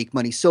me to make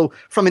money? So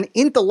from an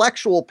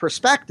intellectual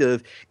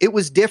perspective, it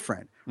was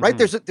different, right?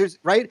 Mm-hmm. There's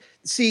right.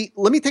 See,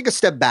 let me take a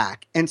step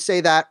back and say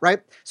that,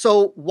 right?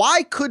 So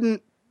why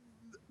couldn't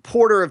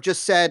Porter have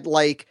just said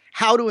like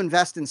how to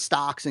invest in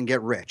stocks and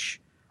get rich?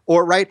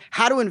 or right,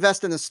 how to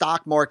invest in the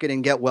stock market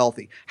and get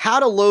wealthy, how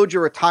to load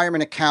your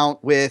retirement account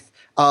with,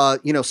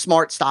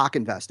 smart stock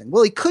investing.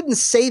 Well, he couldn't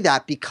say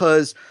that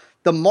because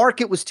the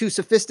market was too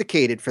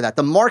sophisticated for that.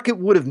 The market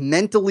would have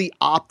mentally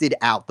opted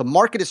out. The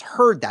market has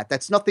heard that.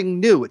 That's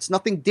nothing new. It's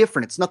nothing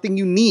different. It's nothing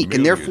unique.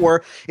 And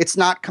therefore, it's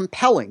not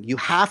compelling. You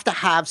have to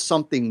have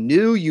something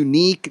new,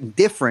 unique,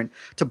 different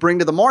to bring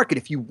to the market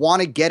if you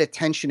want to get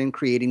attention and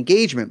create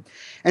engagement.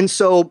 And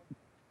so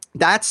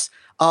that's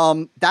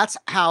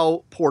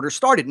how Porter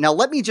started. Now,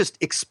 let me just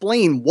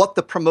explain what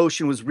the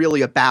promotion was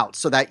really about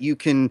so that you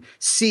can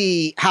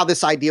see how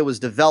this idea was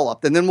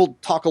developed. And then we'll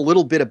talk a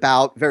little bit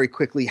about, very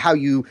quickly, how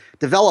you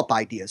develop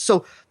ideas.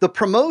 So the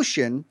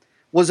promotion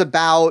was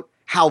about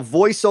how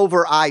voice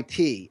over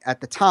IP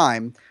at the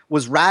time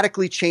was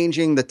radically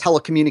changing the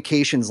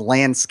telecommunications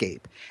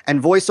landscape. And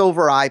voice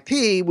over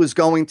IP was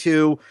going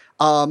to,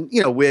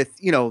 with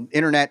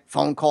internet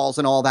phone calls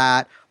and all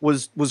that,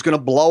 was going to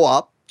blow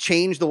up,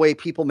 change the way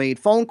people made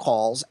phone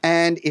calls.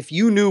 And if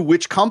you knew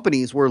which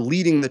companies were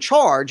leading the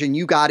charge and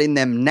you got in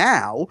them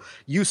now,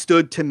 you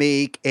stood to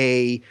make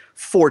a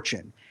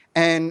fortune.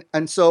 And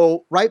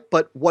so, right,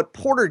 but what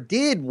Porter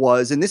did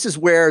was, and this is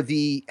where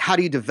the how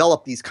do you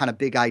develop these kind of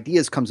big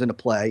ideas comes into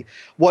play.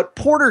 What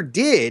Porter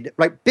did,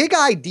 right, big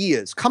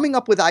ideas, coming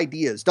up with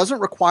ideas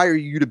doesn't require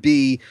you to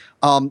be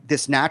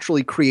this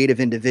naturally creative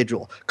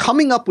individual.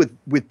 Coming up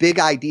with big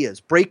ideas,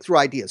 breakthrough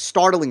ideas,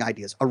 startling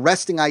ideas,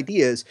 arresting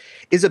ideas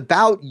is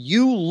about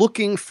you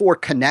looking for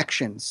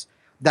connections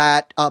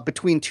that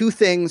between two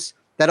things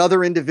that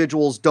other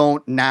individuals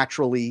don't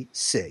naturally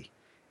see.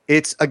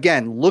 It's,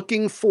 again,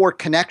 looking for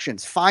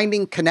connections,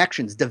 finding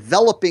connections,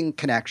 developing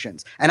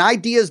connections. And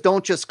ideas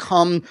don't just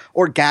come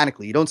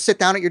organically. You don't sit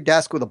down at your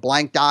desk with a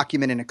blank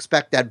document and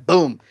expect that,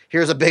 boom,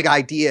 here's a big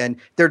idea. And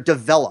they're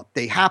developed.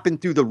 They happen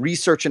through the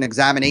research and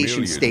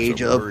examination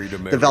stage of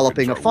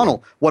developing a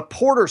funnel. What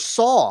Porter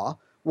saw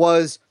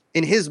was,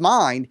 in his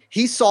mind,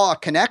 he saw a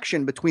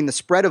connection between the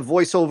spread of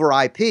voice over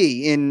IP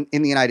in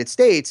the United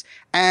States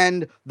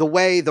and the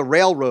way the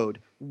railroad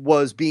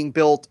was being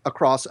built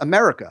across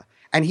America.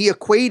 And he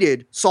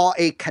saw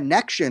a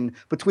connection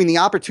between the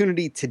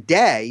opportunity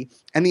today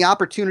and the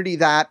opportunity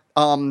that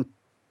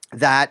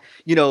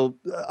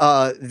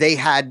they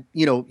had,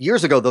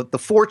 years ago, the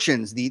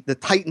fortunes, the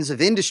titans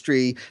of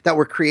industry that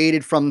were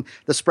created from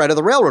the spread of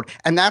the railroad.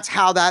 And that's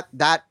how that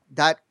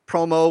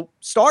promo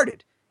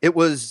started. It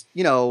was,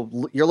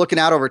 you're looking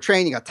out over a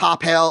train, you got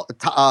top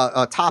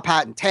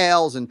hat and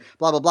tails and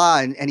blah, blah, blah.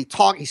 And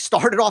he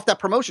started off that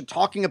promotion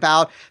talking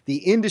about the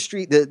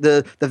industry,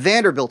 the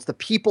Vanderbilts, the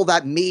people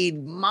that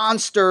made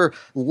monster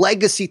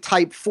legacy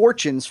type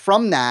fortunes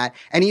from that.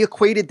 And he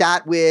equated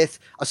that with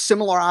a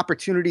similar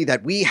opportunity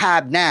that we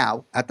have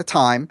now at the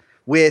time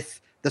with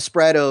the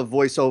spread of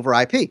voice over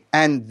IP.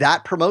 And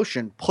that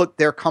promotion put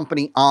their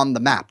company on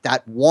the map.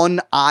 That one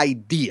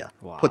idea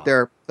put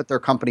their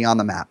company on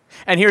the map.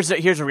 And here's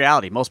the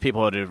reality. Most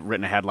people would have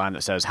written a headline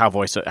that says how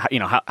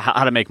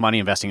to make money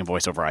investing in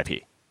voice over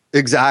IP.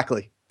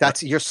 Exactly.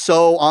 You're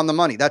so on the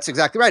money. That's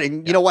exactly right.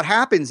 And you know what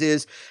happens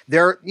is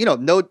look,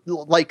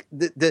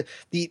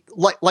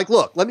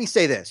 let me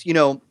say this,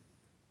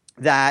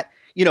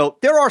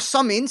 there are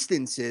some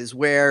instances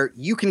where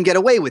you can get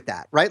away with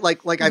that, right?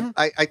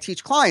 I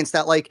teach clients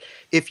that,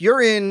 if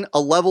you're in a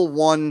level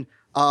one,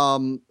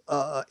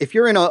 if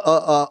you're in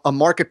a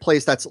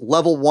marketplace that's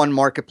level one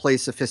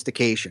marketplace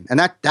sophistication, and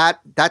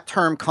that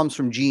term comes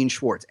from Gene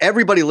Schwartz.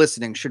 Everybody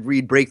listening should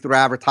read Breakthrough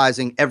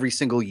Advertising every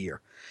single year.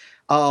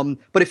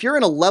 But if you're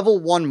in a level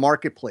one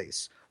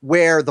marketplace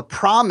where the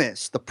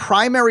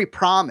primary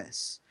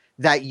promise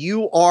that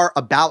you are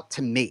about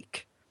to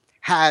make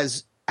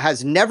has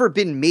never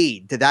been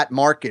made to that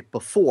market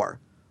before,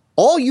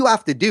 all you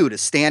have to do to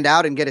stand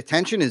out and get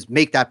attention is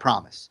make that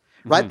promise,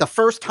 right? Mm-hmm. The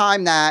first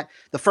time that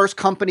the first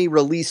company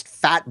released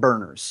fat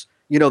burners,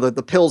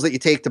 the pills that you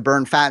take to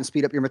burn fat and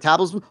speed up your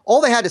metabolism, all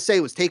they had to say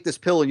was take this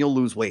pill and you'll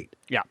lose weight.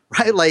 Yeah.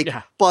 Right?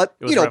 But,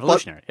 it was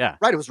revolutionary. Yeah.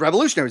 Right. It was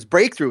revolutionary. It was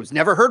breakthrough. It was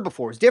never heard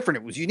before. It was different.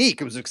 It was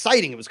unique. It was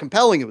exciting. It was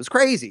compelling. It was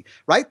crazy.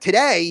 Right?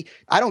 Today,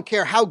 I don't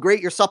care how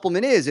great your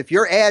supplement is. If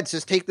your ad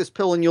says take this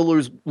pill and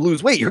you'll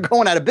lose weight, you're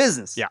going out of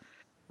business. Yeah.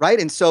 Right.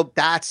 And so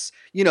that's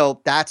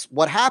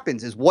what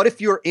happens is, what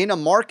if you're in a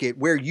market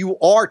where you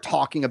are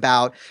talking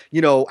about,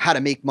 how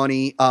to make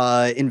money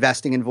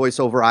investing in voice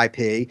over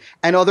IP,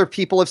 and other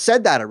people have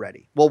said that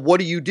already. Well, what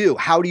do you do?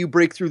 How do you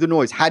break through the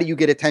noise? How do you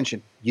get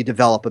attention? You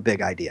develop a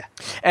big idea.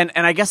 And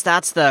I guess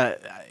that's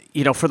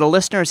for the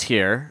listeners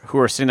here who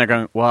are sitting there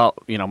going, well,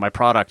 my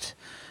product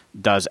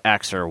does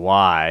X or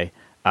Y.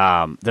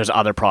 There's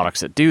other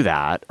products that do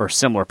that, or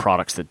similar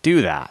products that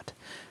do that.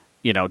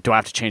 Do I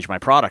have to change my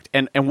product?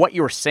 And what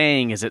you were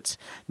saying is, it's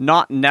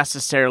not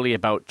necessarily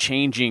about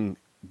changing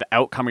the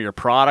outcome of your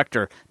product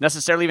or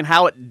necessarily even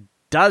how it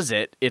does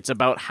it. It's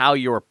about how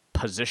you're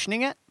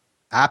positioning it.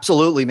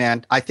 Absolutely,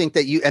 man. I think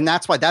that and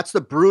that's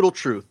the brutal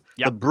truth.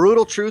 Yep. The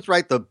brutal truth,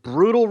 right? The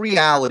brutal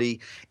reality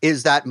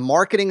is that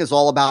marketing is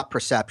all about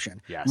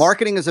perception. Yes.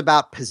 Marketing is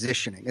about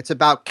positioning. It's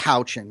about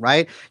couching,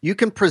 right? You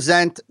can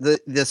present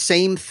the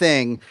same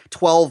thing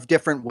 12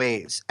 different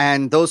ways,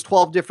 and those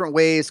 12 different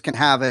ways can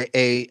have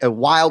a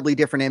wildly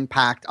different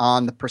impact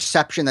on the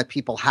perception that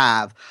people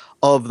have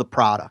of the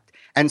product.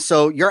 And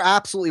so you're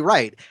absolutely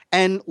right.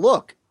 And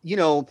look,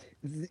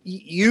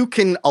 you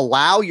can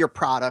allow your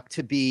product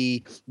to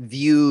be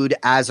viewed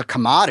as a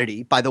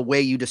commodity by the way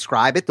you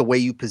describe it, the way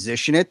you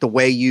position it, the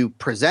way you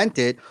present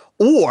it,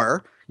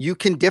 or you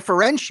can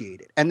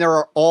differentiate it. And there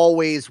are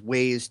always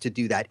ways to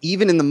do that.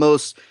 Even in the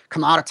most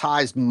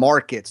commoditized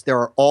markets, there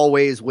are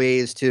always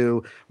ways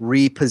to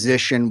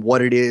reposition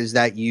what it is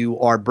that you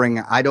are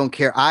bringing. I don't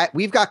care.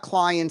 We've got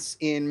clients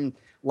in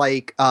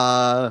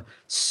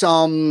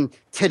some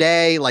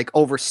today, like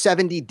over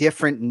 70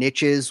 different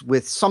niches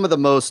with some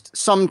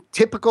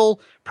typical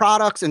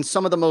products and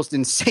some of the most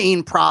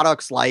insane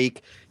products,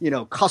 like,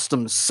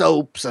 custom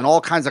soaps and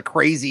all kinds of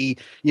crazy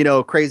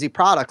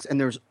products.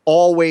 And there's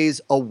always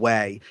a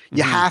way.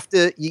 You have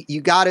to, you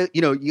gotta,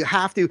 you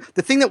have to,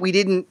 the thing that we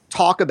didn't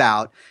talk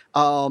about,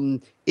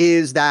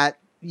 is that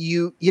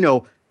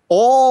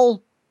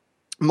all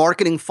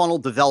marketing funnel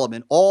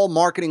development, all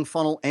marketing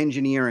funnel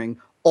engineering,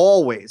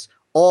 always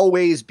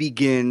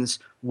begins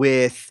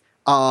with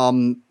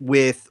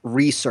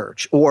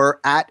research. Or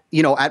at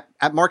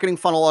Marketing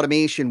Funnel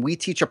Automation, we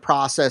teach a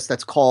process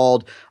that's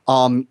called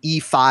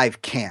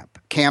E5 CAMP.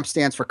 CAMP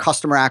stands for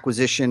Customer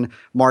Acquisition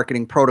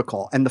Marketing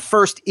Protocol. And the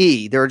first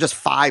E, there are just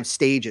 5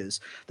 stages.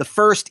 The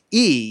first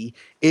E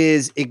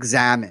is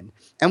examine.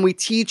 And we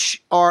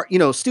teach our,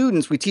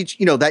 students,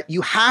 that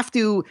you have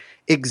to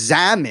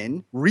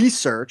examine,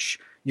 research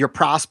your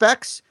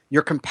prospects,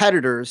 your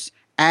competitors,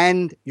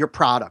 and your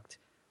product.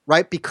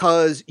 Right?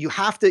 Because you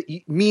have to,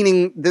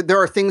 meaning that there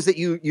are things that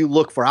you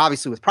look for.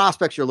 Obviously, with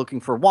prospects, you're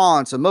looking for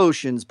wants,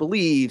 emotions,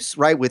 beliefs,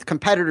 right? With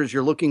competitors,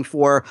 you're looking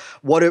for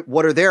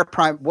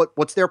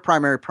what's their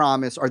primary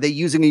promise? Are they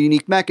using a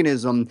unique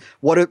mechanism?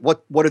 What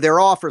do their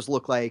offers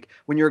look like?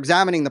 When you're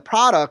examining the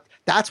product,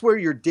 that's where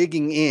you're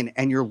digging in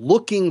and you're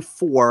looking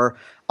for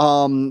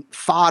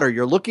fodder.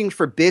 You're looking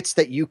for bits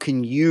that you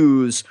can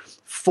use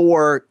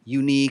for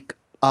unique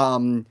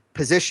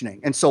positioning.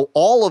 And so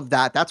all of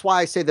that's why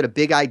I say that a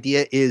big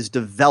idea is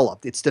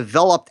developed. It's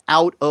developed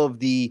out of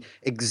the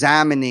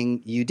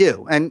examining you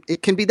do. And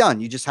it can be done.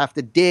 You just have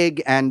to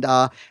dig and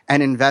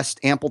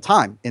invest ample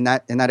time in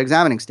that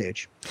examining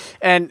stage.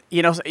 And,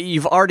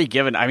 you've already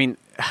given,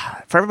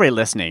 for everybody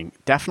listening,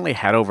 definitely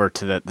head over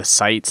to the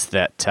sites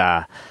that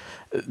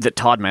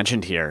Todd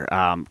mentioned here,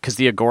 because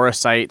the Agora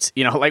sites,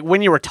 like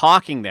when you were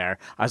talking there,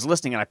 I was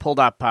listening and I pulled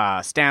up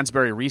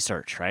Stansberry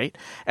Research, right?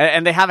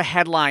 And they have a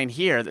headline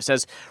here that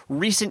says,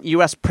 recent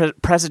U.S.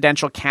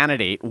 presidential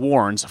candidate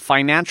warns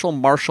financial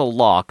martial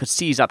law could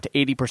seize up to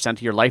 80%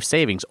 of your life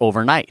savings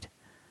overnight.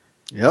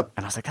 Yep.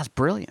 And I was like, that's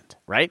brilliant,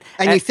 right?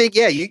 And you think,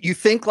 you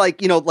think what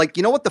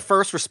the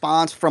first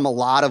response from a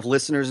lot of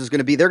listeners is going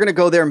to be? They're going to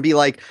go there and be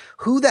like,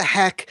 who the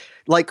heck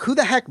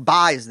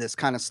buys this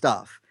kind of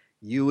stuff?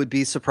 You would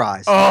be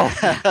surprised. Oh,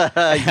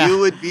 you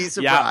would be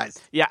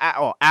surprised. Yeah.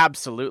 Oh,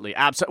 absolutely.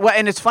 Well,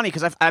 and it's funny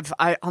because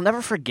I'll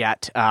never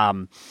forget.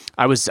 I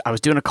was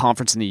doing a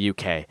conference in the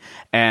UK,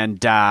 and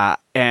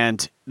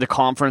the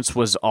conference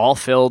was all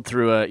filled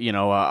through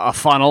a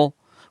funnel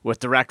with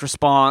direct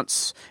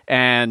response,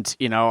 and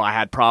I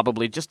had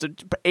probably just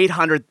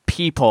 800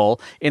 people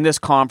in this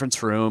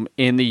conference room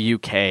in the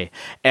UK,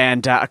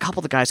 and a couple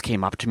of the guys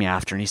came up to me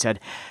after, and he said,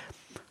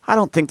 I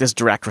don't think this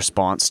direct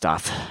response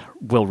stuff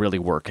will really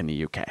work in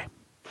the UK.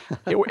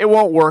 It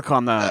won't work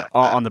on the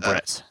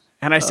Brits.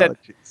 And I said,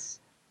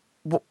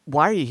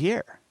 why are you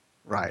here?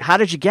 Right. How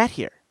did you get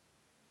here?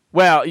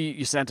 Well,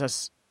 you sent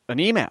us an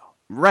email.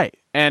 Right.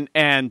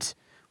 And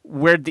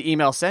where'd the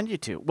email send you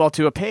to? Well,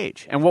 to a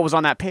page. And what was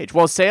on that page?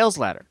 Well, a sales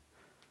letter.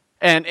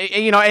 And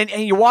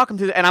you walk them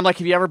through, and I'm like,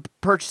 have you ever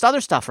purchased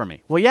other stuff from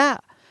me? Well, yeah,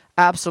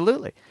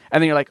 absolutely.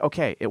 And then you're like,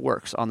 okay, it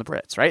works on the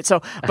Brits, right? So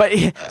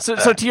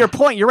to your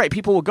point, you're right.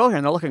 People will go here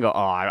and they'll look and go, oh,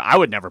 I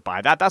would never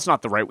buy that. That's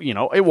not the right,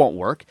 it won't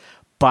work,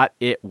 but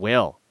it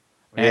will.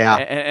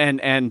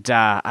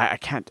 Yeah. I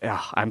can't,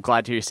 I'm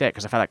glad to hear you say it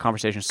because I've had that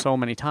conversation so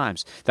many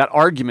times, that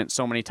argument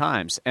so many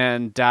times.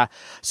 And at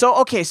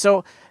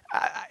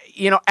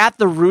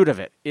the root of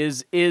it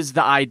is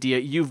the idea.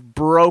 You've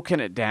broken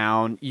it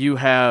down. You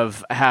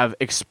have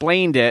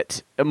explained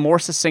it more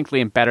succinctly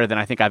and better than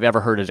I think I've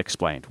ever heard it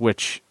explained,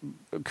 which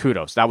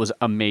kudos. That was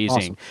amazing.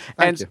 Awesome.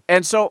 Thank you.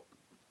 And so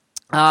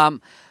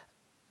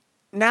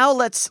now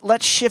let's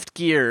shift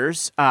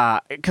gears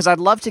because I'd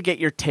love to get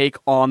your take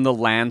on the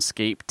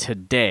landscape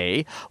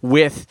today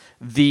with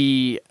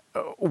the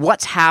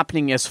what's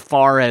happening as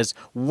far as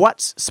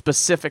what's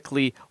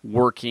specifically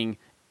working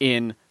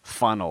in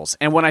funnels.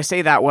 And when I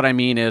say that, what I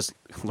mean is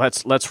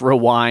let's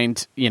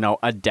rewind,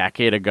 a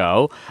decade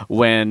ago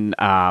when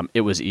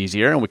it was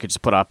easier and we could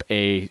just put up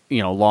a,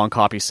 long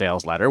copy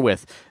sales letter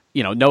with,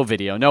 no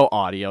video, no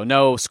audio,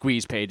 no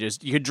squeeze pages.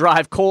 You could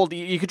drive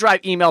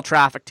email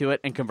traffic to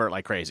it and convert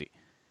like crazy.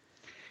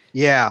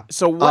 Yeah.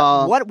 So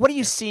what are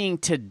you seeing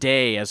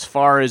today as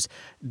far as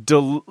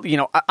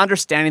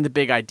understanding the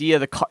big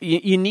idea?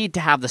 You need to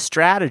have the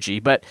strategy,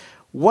 but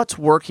what's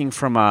working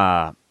from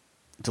a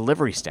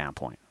delivery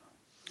standpoint?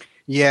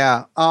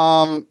 Yeah,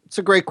 it's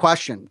a great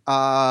question.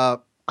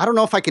 I don't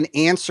know if I can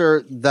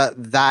answer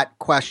that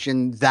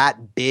question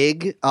that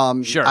big.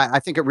 Sure. I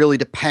think it really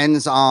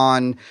depends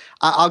on.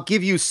 I'll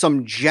give you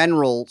some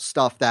general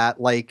stuff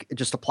that like it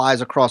just applies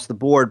across the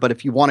board. But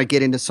if you want to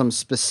get into some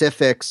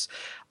specifics,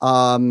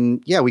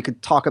 we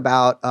could talk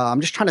about. I'm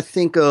just trying to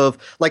think of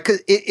like 'cause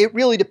it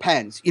really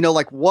depends.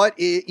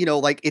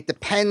 It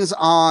depends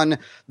on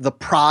the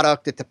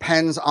product. It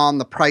depends on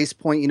the price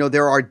point.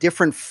 There are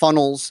different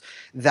funnels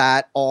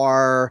that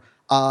are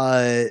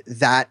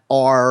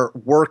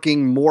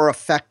working more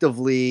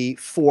effectively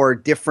for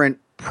different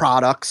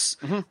products.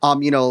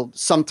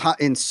 Sometimes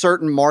in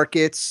certain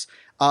markets,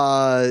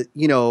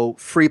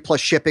 free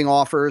plus shipping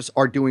offers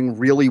are doing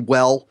really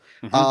well.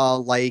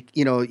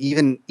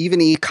 Even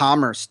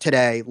e-commerce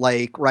today,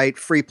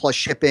 free plus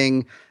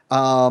shipping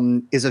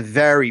is a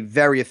very,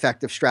 very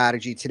effective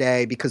strategy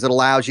today because it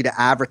allows you to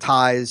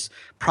advertise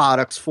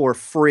products for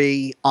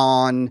free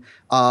on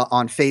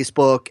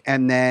Facebook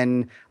and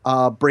then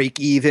break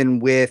even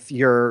with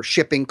your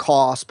shipping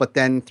costs. But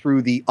then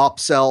through the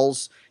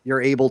upsells,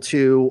 you're able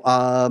to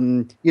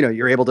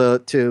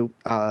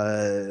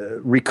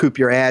recoup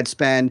your ad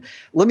spend.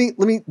 Let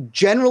me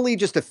generally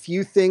just a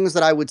few things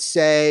that I would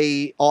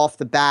say off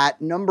the bat.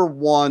 Number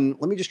one,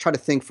 let me just try to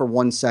think for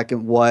 1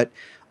 second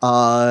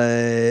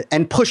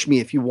and push me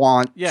if you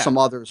want some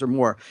others or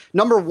more.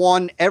 Number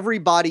one,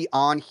 everybody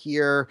on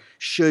here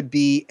should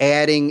be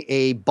adding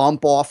a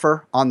bump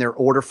offer on their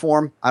order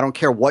form. I don't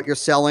care what you're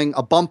selling.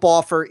 A bump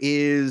offer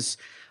is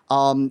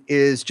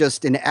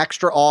just an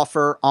extra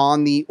offer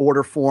on the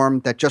order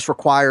form that just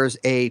requires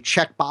a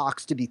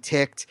checkbox to be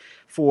ticked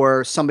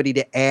for somebody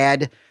to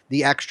add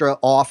the extra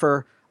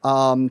offer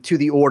to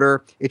the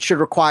order. It should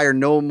require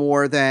no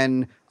more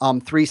than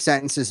 3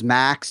 sentences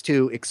max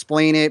to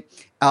explain it.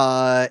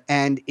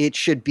 And it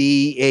should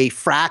be a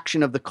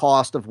fraction of the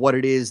cost of what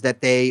it is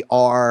that they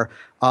are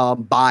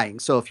buying.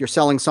 So if you're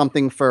selling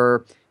something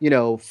for,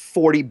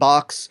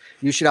 $40,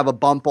 you should have a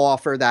bump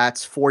offer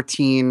that's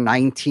 $14,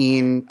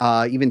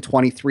 $19, even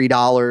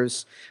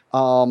 $23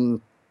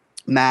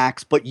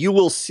 max. But you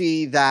will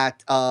see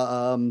that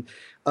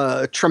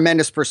a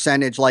tremendous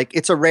percentage, like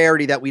it's a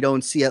rarity that we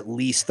don't see at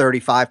least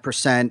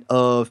 35%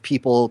 of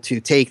people to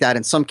take that.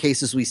 In some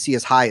cases, we see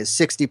as high as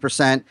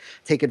 60%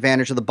 take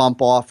advantage of the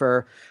bump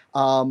offer.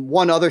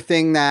 One other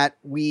thing that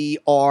we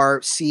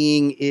are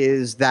seeing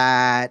is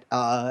that,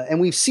 and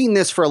we've seen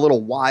this for a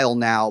little while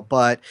now,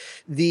 but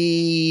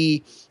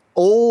the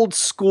old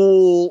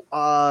school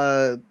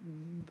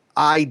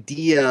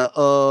idea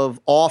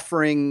of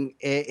offering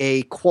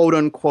a quote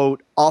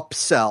unquote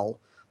upsell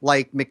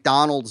like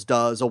McDonald's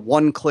does, a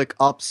one-click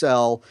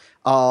upsell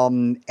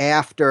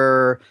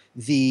after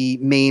the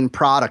main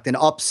product, an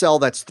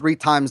upsell that's 3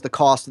 times the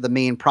cost of the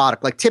main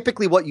product. Like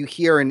typically what you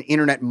hear in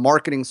internet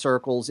marketing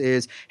circles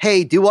is,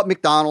 hey, do what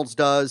McDonald's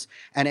does,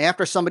 and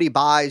after somebody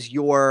buys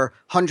your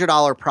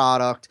 $100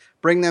 product,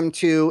 bring them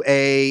to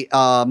an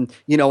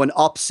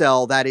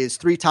upsell that is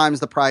 3 times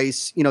the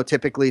price,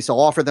 typically. So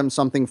offer them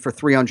something for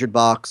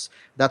 $300.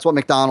 That's what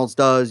McDonald's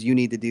does. You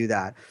need to do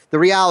that. The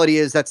reality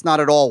is that's not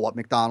at all what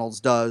McDonald's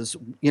does.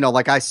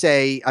 Like I've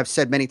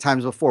said many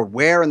times before,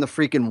 where in the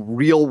freaking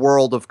real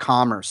world of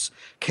commerce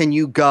can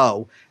you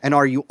go and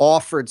are you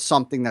offered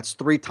something that's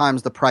 3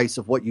 times the price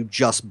of what you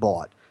just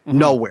bought? Mm-hmm.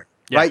 Nowhere.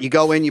 Yeah. Right? You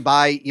go in, you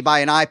buy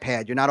an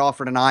iPad. You're not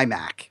offered an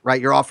iMac, right?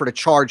 You're offered a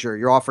charger.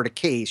 You're offered a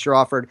case.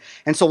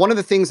 And so one of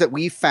the things that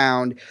we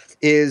found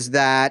is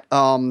that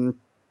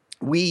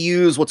we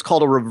use what's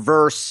called a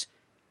reverse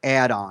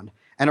add-on.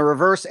 And a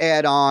reverse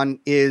add-on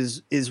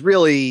is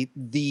really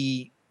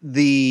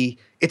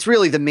it's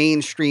really the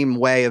mainstream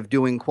way of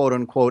doing quote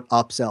unquote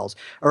upsells.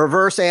 A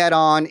reverse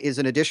add-on is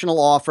an additional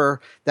offer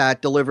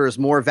that delivers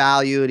more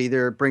value. It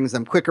either brings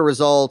them quicker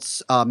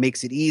results,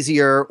 makes it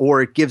easier,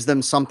 or it gives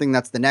them something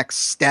that's the next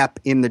step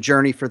in the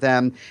journey for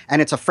them.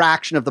 And it's a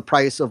fraction of the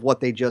price of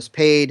what they just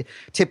paid.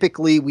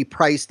 Typically, we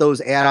price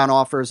those add-on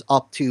offers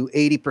up to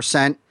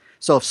 80%.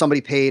 So if somebody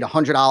paid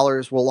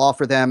 $100, we'll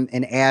offer them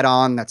an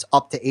add-on that's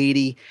up to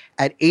 80.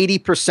 At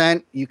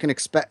 80%, you can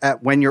expect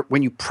when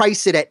you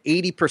price it at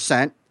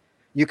 80%,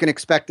 you can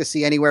expect to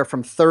see anywhere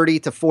from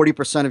 30 to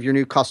 40% of your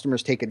new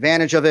customers take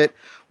advantage of it.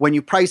 When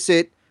you price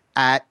it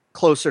at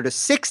closer to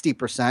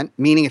 60%,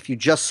 meaning if you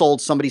just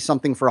sold somebody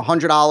something for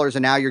 $100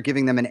 and now you're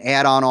giving them an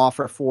add-on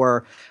offer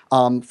for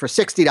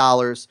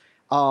 $60,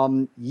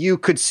 you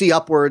could see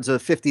upwards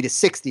of 50 to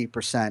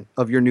 60%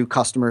 of your new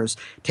customers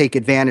take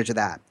advantage of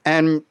that.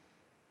 And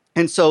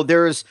so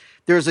there's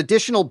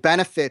additional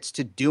benefits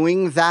to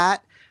doing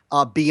that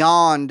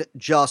beyond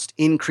just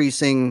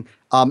increasing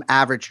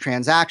average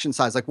transaction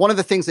size. Like one of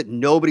the things that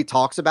nobody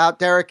talks about,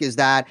 Derek, is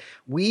that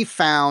we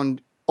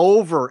found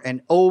over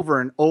and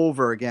over and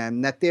over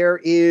again that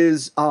there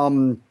is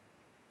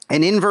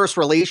an inverse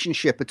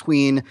relationship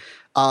between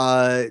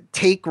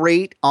take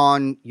rate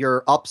on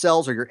your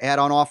upsells or your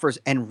add-on offers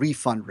and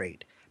refund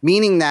rate.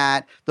 Meaning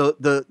that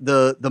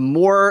the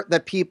more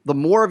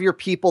of your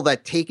people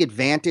that take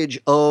advantage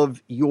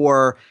of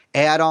your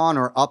add-on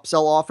or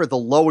upsell offer, the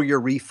lower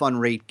your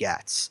refund rate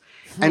gets.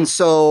 And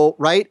so,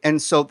 right?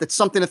 And so that's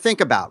something to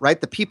think about,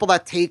 right? The people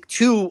that take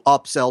 2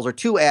 upsells or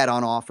 2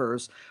 add-on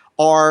offers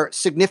are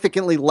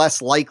significantly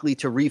less likely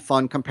to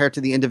refund compared to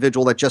the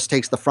individual that just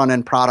takes the front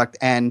end product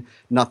and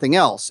nothing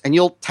else. And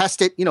you'll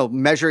test it,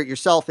 measure it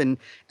yourself, and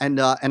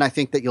I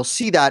think that you'll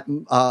see that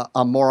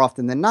more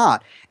often than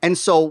not. And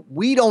so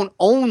we don't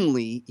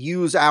only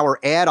use our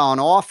add-on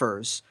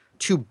offers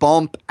to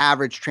bump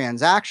average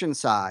transaction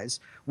size.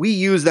 We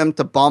use them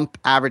to bump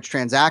average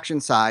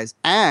transaction size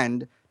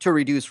and to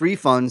reduce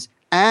refunds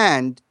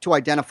and to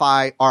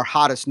identify our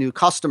hottest new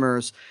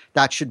customers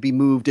that should be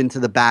moved into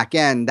the back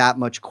end that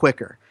much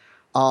quicker.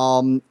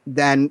 And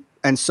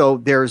so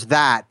there's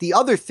that. The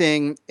other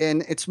thing,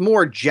 and it's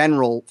more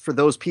general for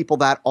those people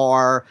that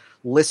are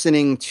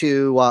using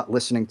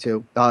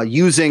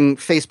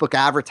Facebook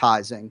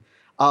advertising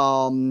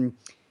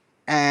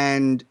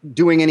and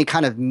doing any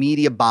kind of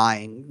media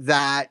buying,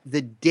 that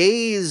the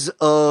days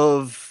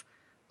of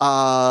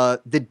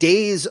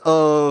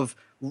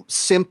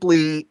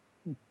simply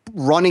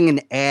running an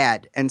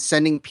ad and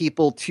sending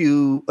people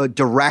to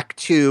direct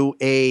to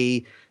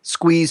a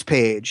squeeze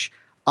page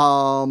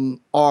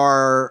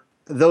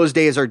those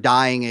days are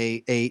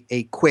dying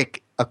a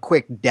quick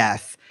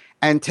death.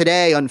 And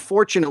today,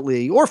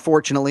 unfortunately or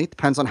fortunately,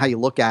 depends on how you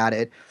look at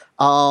it,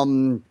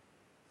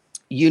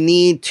 you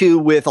need to,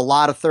 with a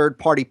lot of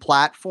third-party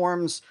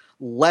platforms,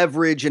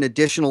 leverage an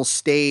additional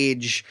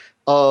stage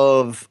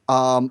of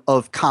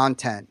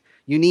content.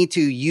 You need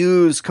to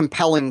use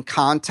compelling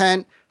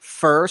content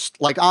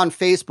first, like on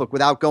Facebook,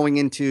 without going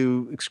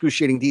into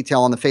excruciating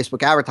detail on the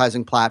Facebook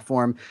advertising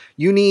platform.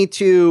 You need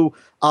to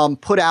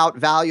put out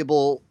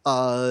valuable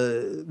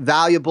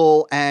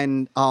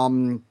and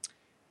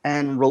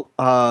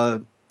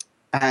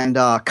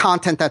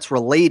content that's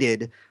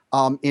related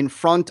in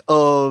front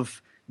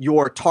of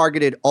your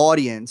targeted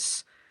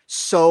audience,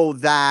 so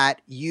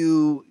that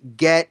you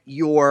get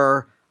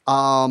your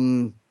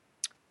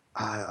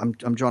I'm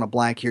drawing a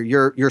blank here.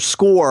 Your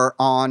score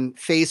on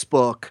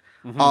Facebook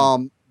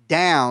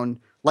down.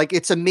 Like,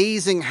 it's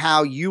amazing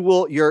how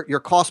your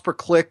cost per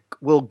click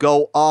will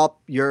go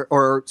up,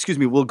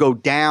 will go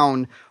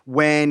down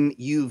when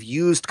you've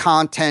used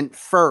content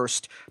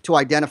first to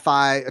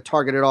identify a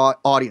targeted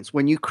audience.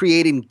 When you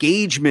create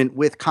engagement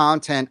with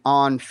content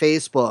on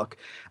Facebook,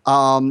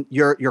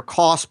 your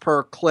cost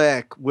per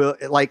click will,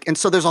 and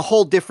so there's a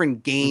whole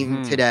different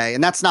game today.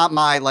 And that's not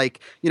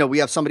we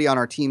have somebody on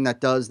our team that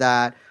does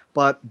that.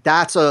 But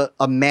that's a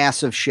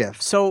massive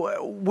shift.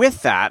 So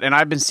with that, and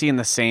I've been seeing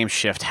the same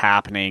shift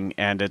happening,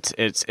 and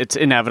it's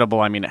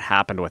inevitable. I mean, it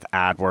happened with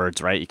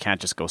AdWords, right? You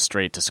can't just go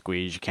straight to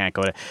squeeze. You can't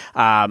go to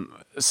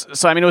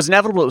so I mean, it was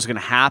inevitable it was going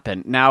to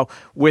happen. Now,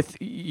 with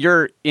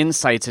your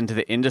insights into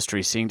the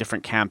industry, seeing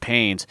different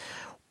campaigns,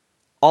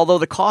 although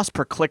the cost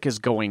per click is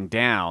going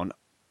down,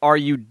 are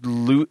you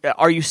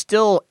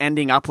still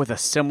ending up with a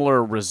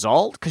similar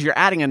result? Because you're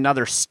adding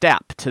another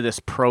step to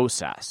this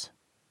process.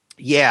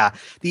 Yeah,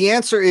 the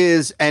answer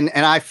is, and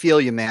I feel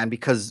you, man,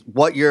 because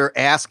what you're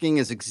asking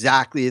is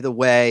exactly the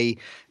way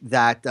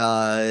that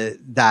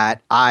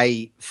that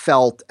I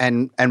felt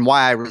and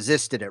why I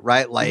resisted it,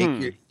 right?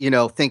 Like,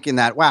 thinking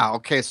that, wow,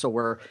 okay,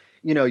 so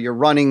you're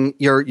running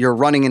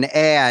an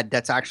ad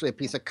that's actually a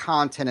piece of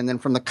content, and then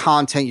from the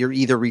content you're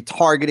either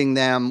retargeting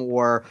them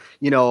or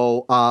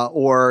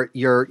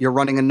you're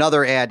running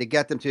another ad to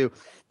get them to.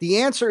 The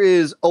answer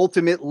is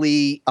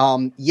ultimately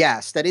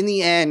yes, that in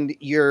the end,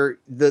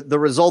 the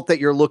result that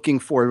you're looking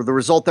for, the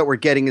result that we're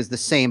getting is the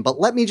same. But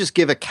let me just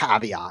give a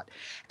caveat.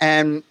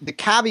 And the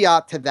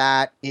caveat to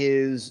that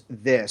is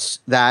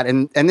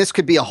and this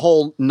could be a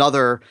whole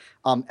nother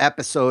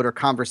episode or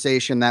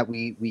conversation that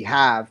we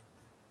have.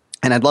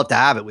 And I'd love to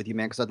have it with you,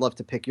 man, because I'd love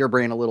to pick your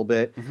brain a little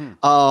bit.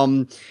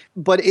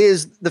 But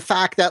is the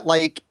fact that,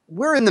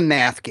 we're in the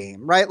math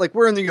game, right? Like,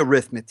 we're in the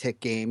arithmetic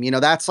game.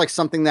 That's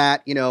something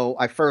that,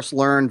 I first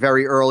learned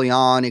very early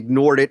on,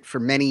 ignored it for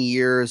many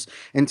years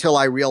until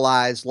I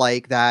realized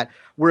that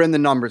we're in the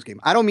numbers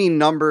game. I don't mean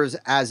numbers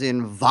as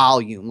in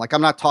volume.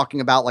 I'm not talking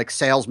about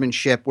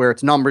salesmanship where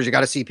it's numbers. You got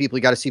to see people.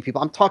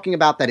 I'm talking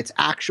about that it's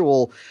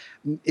actual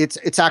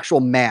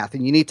math,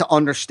 and you need to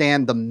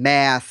understand the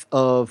math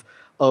of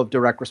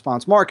direct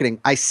response marketing.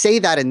 I say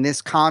that in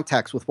this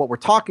context with what we're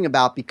talking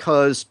about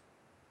because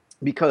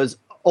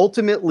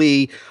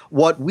ultimately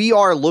what we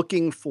are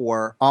looking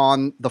for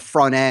on the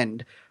front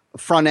end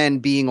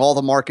being all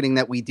the marketing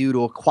that we do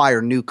to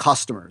acquire new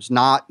customers,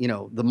 not,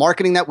 the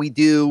marketing that we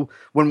do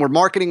when we're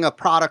marketing a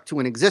product to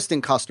an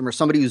existing customer,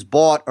 somebody who's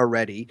bought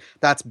already,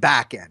 that's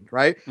back end,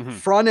 right?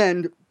 Front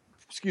end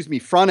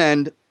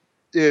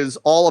is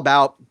all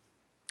about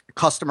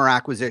customer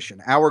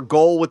acquisition. Our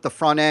goal with the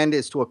front end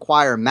is to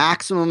acquire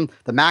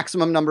the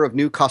maximum number of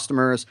new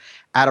customers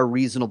at a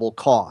reasonable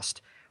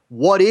cost.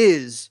 What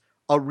is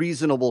a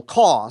reasonable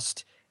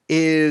cost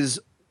is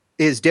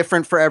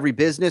different for every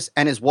business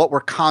and is what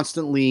we're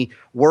constantly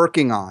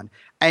working on.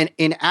 And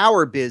in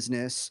our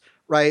business,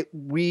 right,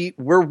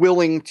 we're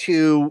willing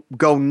to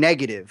go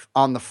negative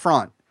on the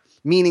front,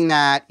 meaning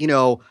that,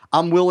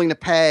 I'm willing to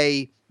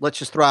pay, let's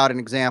just throw out an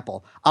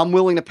example. I'm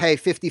willing to pay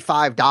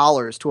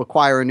 $55 to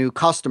acquire a new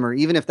customer,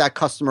 even if that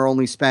customer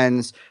only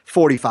spends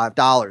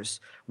 $45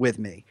 with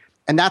me.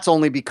 And that's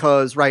only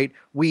because, right,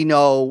 we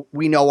know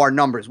our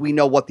numbers. We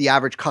know what the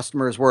average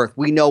customer is worth.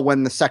 We know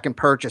when the second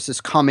purchase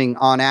is coming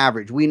on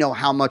average. We know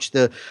how much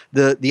the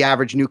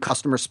average new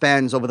customer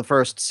spends over the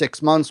first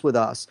 6 months with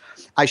us.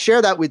 I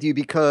share that with you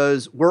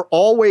because we're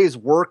always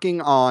working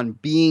on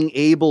being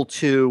able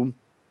to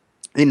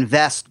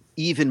invest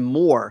even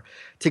more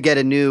to get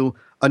a new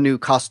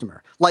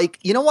customer. Like,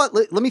 you know what?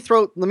 Let me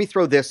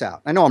throw this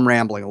out. I know I'm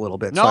rambling a little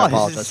bit, so I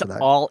apologize this for is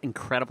that. all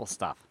incredible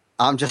stuff.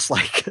 I'm just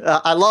like,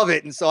 I love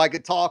it. And so I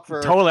could talk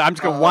for... Totally. I'm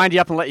just going to wind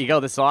you up and let you go.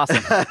 This is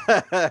awesome.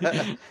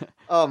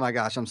 Oh my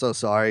gosh. I'm so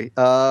sorry.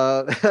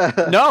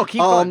 No, keep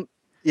going.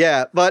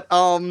 Yeah. But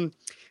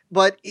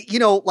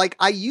like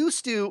I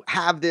used to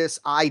have this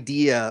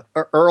idea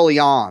early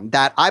on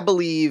that I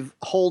believe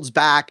holds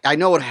back. I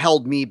know it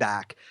held me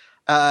back.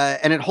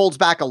 And it holds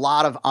back a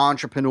lot of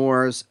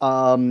entrepreneurs,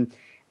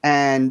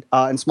 and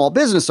small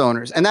business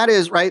owners. And that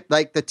is, right,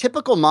 like the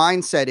typical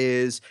mindset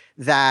is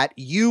that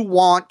you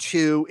want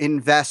to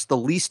invest the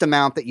least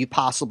amount that you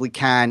possibly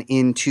can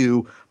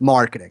into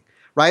marketing,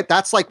 right?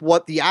 That's like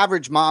what the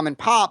average mom and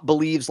pop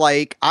believes.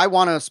 Like, I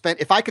want to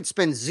spend, if I could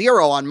spend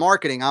zero on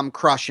marketing, I'm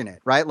crushing it,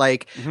 right?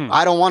 Like,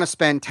 I don't want to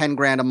spend 10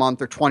 grand a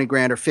month or 20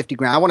 grand or 50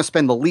 grand. I want to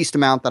spend the least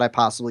amount that I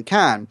possibly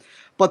can.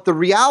 But the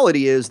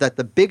reality is that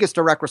the biggest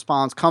direct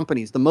response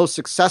companies, the most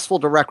successful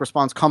direct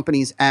response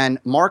companies and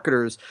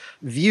marketers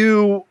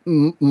view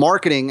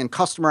marketing and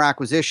customer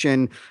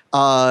acquisition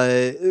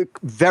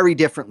very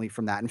differently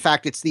from that. In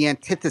fact, it's the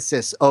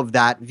antithesis of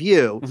that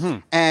view.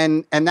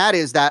 And that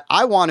is that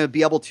I want to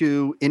be able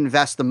to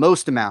invest the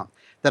most amount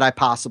that I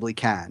possibly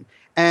can.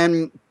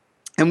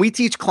 And we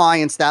teach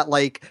clients that,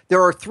 like, there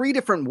are 3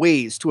 different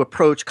ways to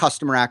approach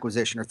customer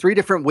acquisition, or 3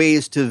 different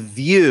ways to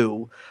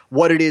view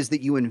what it is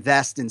that you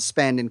invest and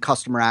spend in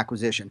customer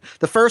acquisition.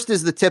 The first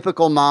is the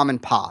typical mom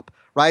and pop,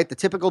 right? The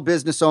typical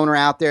business owner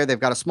out there, they've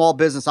got a small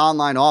business,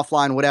 online,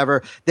 offline,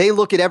 whatever. They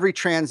look at every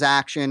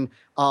transaction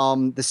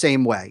the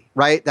same way,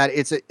 right? That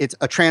it's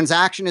a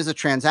transaction is a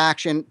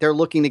transaction. They're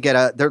looking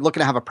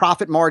to have a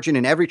profit margin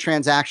in every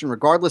transaction,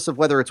 regardless of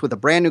whether it's with a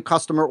brand new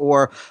customer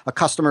or a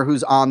customer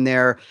who's on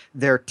their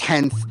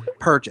 10th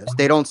purchase.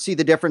 They don't see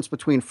the difference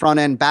between front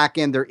end, back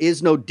end. There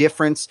is no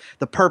difference.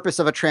 The purpose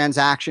of a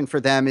transaction for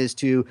them is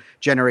to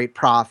generate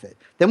profit.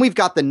 Then we've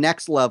got the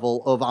next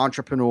level of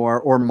entrepreneur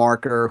or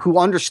marketer who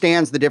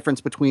understands the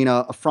difference between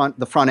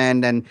the front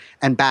end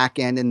and back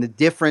end, and the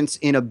difference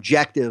in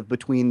objective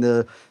between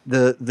the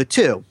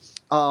two.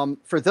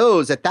 For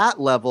those at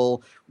that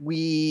level,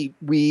 we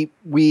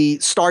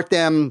start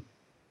them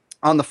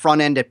on the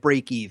front end at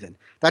break even.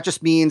 That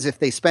just means if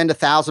they spend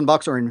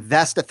 $1,000 or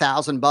invest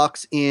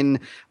 $1,000 in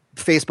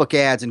Facebook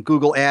ads and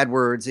Google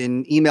AdWords,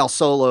 in email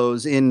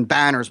solos, in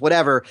banners,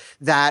 whatever,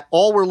 that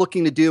all we're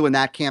looking to do in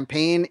that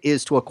campaign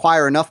is to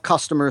acquire enough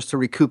customers to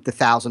recoup the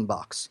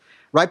 $1,000.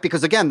 Right?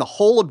 Because again, the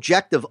whole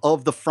objective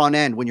of the front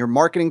end when you're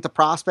marketing to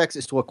prospects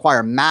is to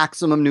acquire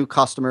maximum new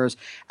customers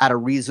at a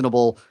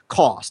reasonable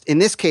cost. In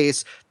this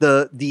case,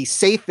 the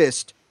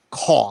safest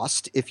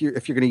cost, if you're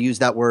going to use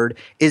that word,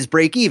 is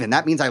break even.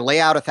 That means I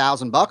lay out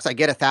 $1,000, I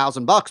get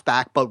 $1,000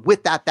 back, but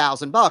with that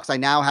 $1,000, I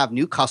now have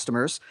new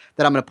customers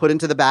that I'm going to put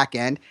into the back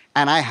end,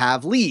 and I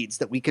have leads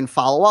that we can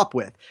follow up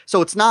with.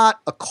 So it's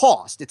not a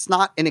cost, it's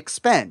not an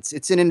expense,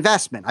 it's an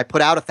investment. I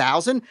put out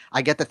 $1,000,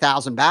 I get the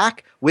 $1,000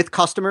 back with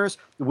customers,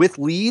 with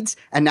leads,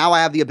 and now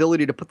I have the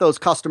ability to put those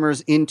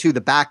customers into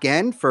the back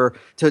end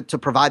to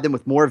provide them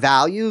with more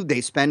value.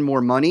 They spend more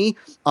money,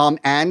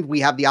 and we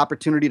have the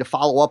opportunity to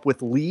follow up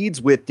with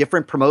leads with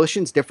different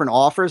promotions, different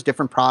offers,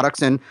 different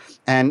products, and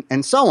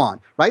so on,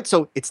 right?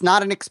 So it's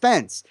not an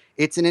expense,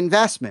 it's an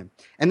investment.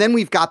 And then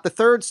we've got the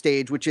third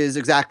stage, which is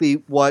exactly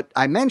what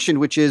I mentioned,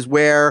 which is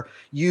where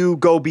you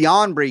go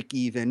beyond break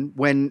even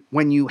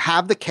when you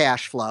have the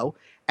cash flow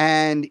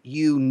and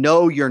you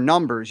know your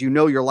numbers, you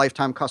know your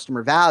lifetime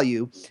customer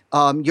value,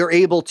 you're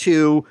able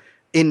to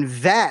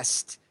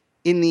invest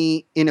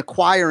in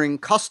acquiring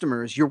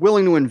customers. You're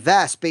willing to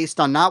invest based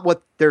on not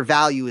what their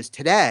value is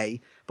today,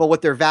 but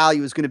what their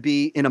value is going to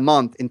be in a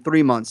month, in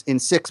 3 months, in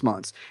 6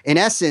 months. In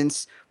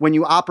essence, when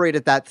you operate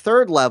at that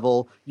third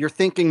level, you're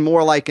thinking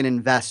more like an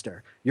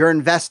investor. You're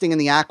investing in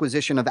the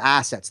acquisition of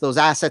assets. Those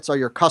assets are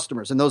your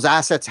customers, and those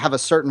assets have a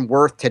certain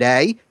worth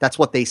today. That's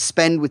what they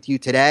spend with you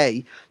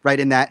today, right,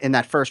 in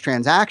that first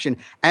transaction.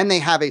 And they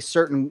have a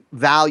certain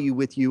value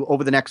with you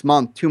over the next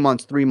month, 2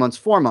 months, 3 months,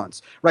 4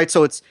 months, right?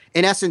 So it's,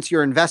 in essence,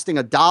 you're investing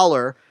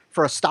 $1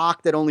 for a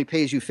stock that only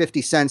pays you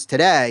 50 cents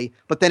today,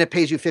 but then it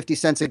pays you 50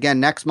 cents again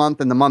next month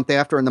and the month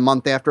after and the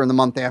month after and the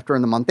month after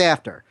and the month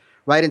after,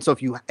 right? And so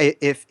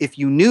if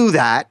you knew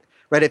that,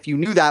 right, if you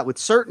knew that with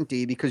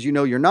certainty because you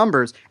know your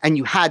numbers and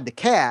you had the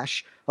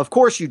cash of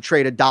course you'd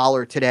trade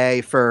 $1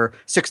 today for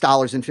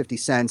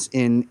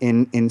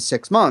 $6.50 in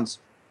 6 months.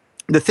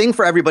 The thing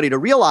for everybody to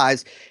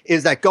realize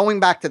is that going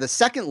back to the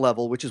second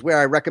level, which is where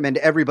I recommend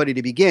everybody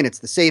to begin, it's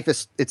the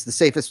safest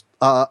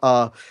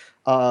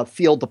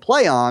field to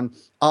play on,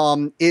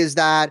 is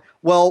that,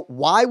 well,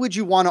 why would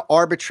you want to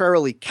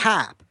arbitrarily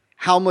cap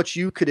how much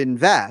you could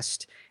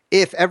invest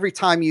if every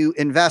time you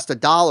invest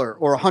 $1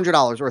 or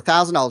 $100 or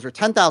 $1,000 or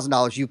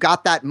 $10,000, you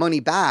got that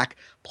money back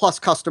plus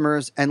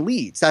customers and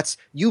leads? That's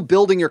you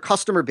building your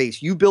customer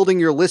base, you building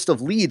your list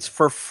of leads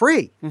for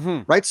free,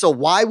 right? So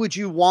why would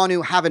you want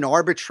to have an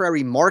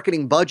arbitrary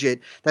marketing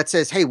budget that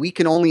says, hey, we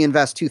can only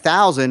invest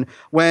 $2,000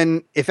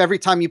 when if every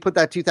time you put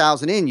that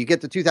 $2,000 in, you get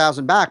the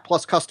 $2,000 back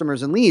plus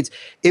customers and leads?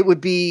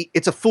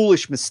 It's a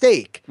foolish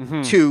mistake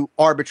to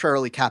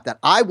arbitrarily cap that.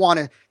 I want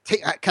to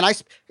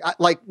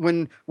like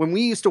when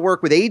we used to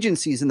work with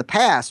agencies in the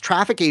past,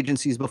 traffic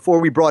agencies,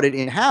 before we brought it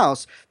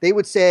in-house, they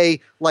would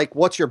say, like,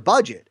 what's your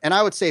budget? And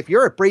I would say, if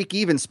you're at break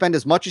even, spend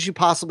as much as you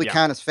possibly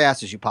can, as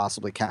fast as you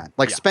possibly can.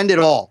 Like, spend it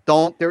all.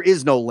 There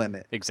is no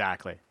limit.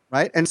 Exactly.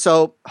 Right. And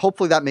so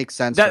hopefully that makes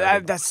sense.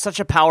 That's such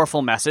a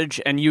powerful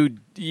message. And you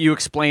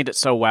explained it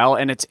so well.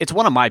 And it's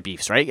one of my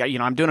beefs, right? You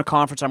know, I'm doing a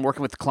conference, I'm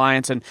working with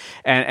clients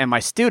and my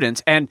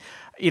students. And,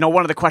 you know,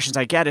 one of the questions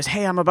I get is,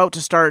 hey, I'm about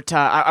to start,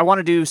 I want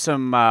to do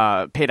some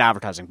paid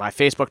advertising, buy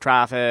Facebook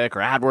traffic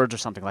or AdWords or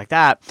something like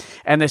that.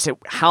 And they say,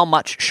 how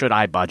much should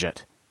I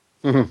budget?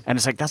 And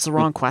it's like, that's the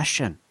wrong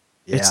question.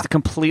 Yeah. It's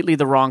completely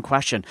the wrong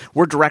question.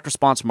 We're direct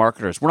response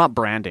marketers. We're not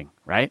branding,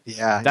 right?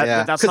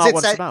 That's not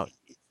what it's about.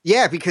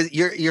 Yeah, because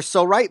you're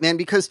so right, man.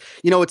 Because,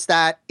 you know, it's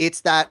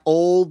that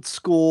old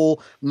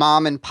school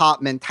mom and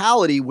pop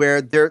mentality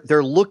where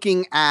they're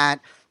looking at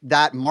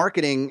that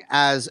marketing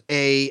as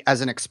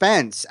an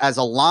expense, as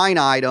a line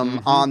item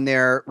on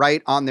their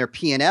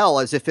P&L,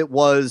 as if it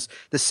was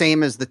the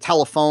same as the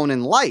telephone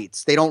and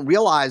lights. They don't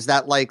realize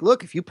that, like,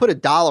 look, if you put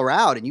 $1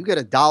 out and you get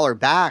 $1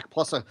 back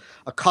plus a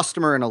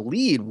customer and a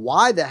lead,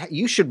 why the heck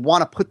you should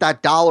want to put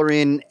that $1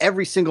 in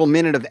every single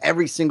minute of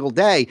every single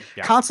day,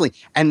 constantly.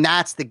 And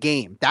that's the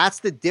game. That's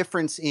the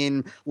difference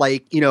in,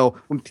 like, you know,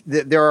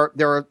 there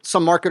are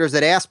some marketers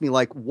that ask me,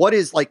 like, what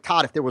is, like,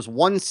 Todd, if there was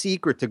one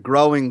secret to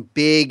growing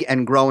big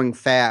and growing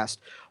fast,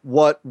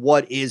 what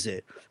is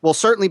it? Well,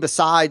 certainly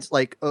besides,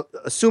 like,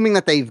 assuming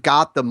that they've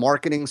got the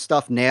marketing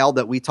stuff nailed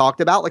that we talked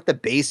about, like the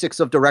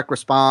basics of direct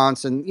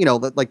response, and, you know,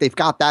 like they've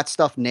got that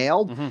stuff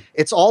nailed.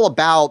 It's all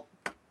about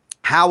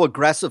how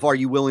aggressive are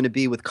you willing to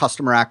be with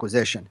customer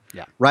acquisition?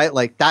 Right?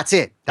 Like, that's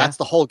it. That's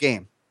the whole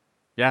game.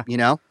 You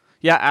know?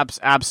 Yeah,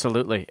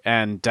 absolutely.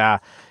 And,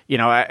 you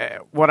know,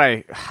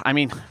 I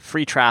mean,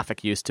 free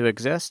traffic used to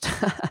exist.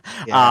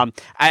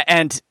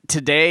 And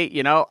today,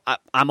 you know,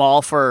 I'm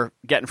all for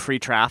getting free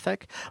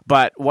traffic.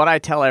 But what I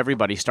tell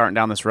everybody starting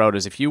down this road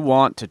is, if you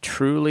want to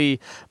truly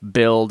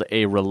build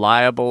a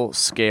reliable,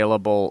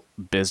 scalable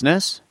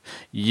business,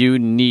 you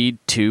need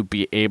to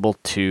be able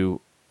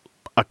to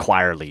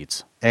acquire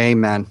leads.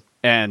 Amen.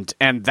 And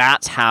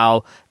that's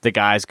how the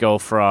guys go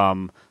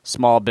from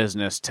small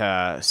business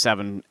to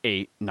 7,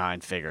 8,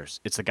 9 figures.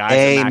 It's the guys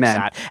that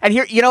max that. And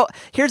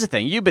here's the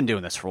thing. You've been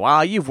doing this for a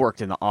while. You've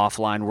worked in the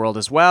offline world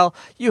as well.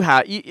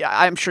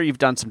 I'm sure you've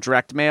done some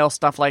direct mail,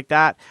 stuff like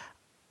that.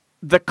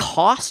 The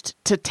cost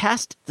to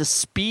test, the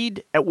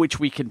speed at which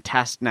we can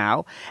test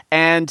now,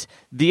 and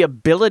the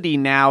ability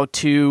now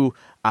to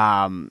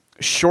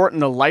shorten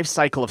the life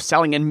cycle of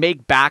selling and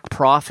make back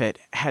profit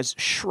has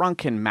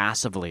shrunken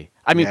massively.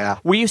 I mean,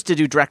 we used to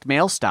do direct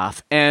mail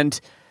stuff, and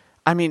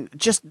I mean,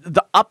 just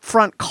the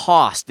upfront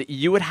cost that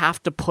you would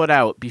have to put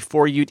out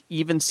before you'd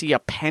even see a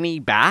penny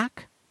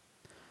back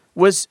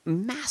was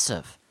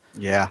massive.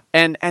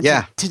 And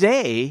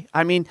today,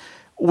 I mean,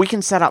 we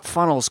can set up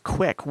funnels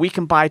quick. We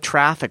can buy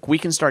traffic. We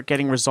can start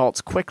getting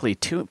results quickly,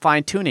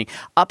 fine tuning,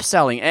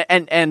 upselling,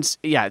 and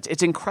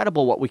it's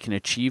incredible what we can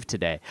achieve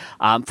today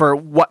for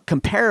what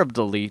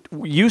comparatively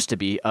used to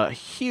be a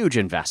huge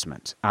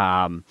investment.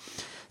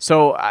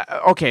 So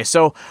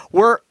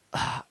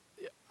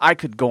I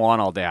could go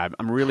on all day.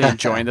 I'm really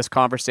enjoying this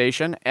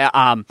conversation,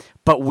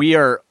 but we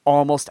are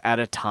almost out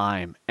of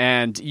time,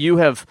 and you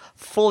have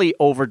fully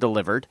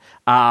over-delivered.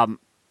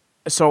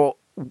 So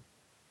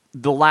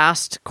the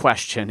last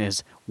question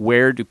is,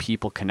 where do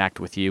people connect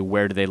with you?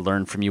 Where do they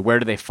learn from you? Where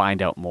do they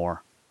find out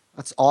more?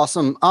 That's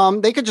awesome.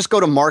 They could just go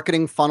to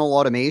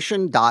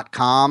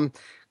marketingfunnelautomation.com.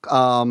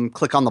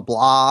 Click on the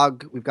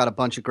blog. We've got a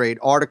bunch of great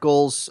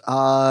articles.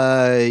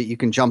 You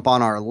can jump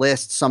on our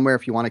list somewhere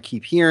if you want to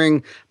keep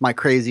hearing my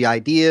crazy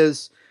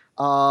ideas.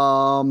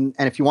 And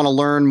if you want to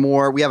learn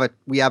more, we have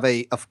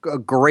a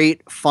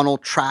great funnel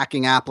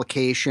tracking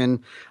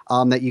application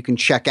that you can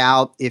check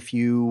out if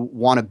you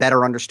want to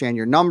better understand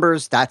your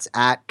numbers. That's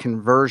at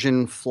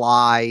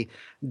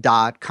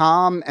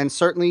conversionfly.com, and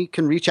certainly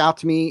can reach out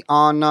to me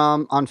on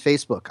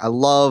Facebook. I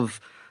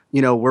love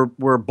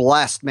we're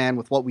blessed, man,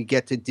 with what we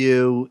get to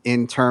do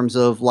in terms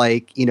of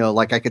like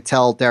I could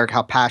tell, Derek,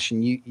 how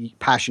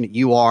passionate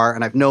you are.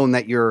 And I've known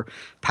that you're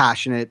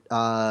passionate.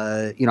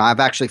 I've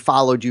actually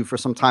followed you for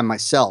some time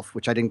myself,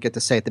 which I didn't get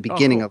to say at the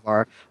beginning of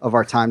our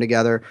time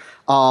together.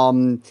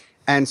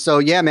 And so,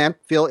 yeah, man,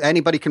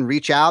 anybody can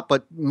reach out,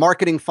 but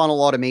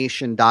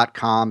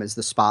marketingfunnelautomation.com is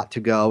the spot to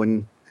go.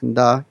 And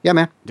yeah,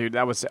 man. Dude,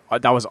 that was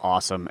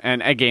awesome.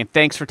 And again,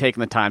 thanks for taking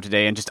the time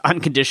today and just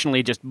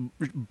unconditionally just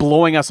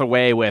blowing us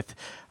away with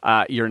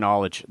your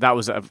knowledge. That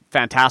was a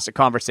fantastic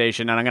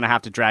conversation, and I'm going to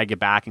have to drag you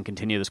back and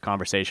continue this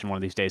conversation one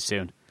of these days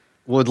soon.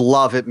 Would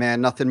love it, man.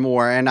 Nothing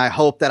more. And I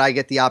hope that I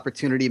get the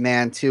opportunity,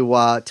 man,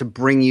 to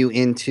bring you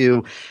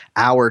into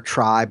our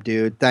tribe,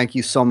 dude. Thank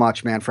you so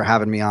much, man, for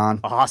having me on.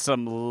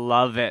 Awesome.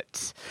 Love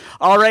it.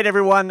 All right,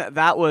 everyone.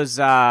 That was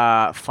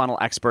funnel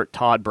expert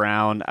Todd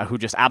Brown, who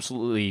just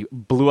absolutely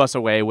blew us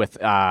away with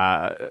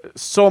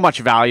so much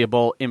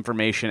valuable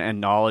information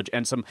and knowledge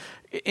and some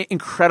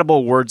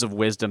incredible words of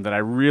wisdom that I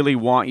really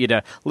want you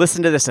to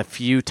listen to this a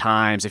few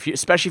times,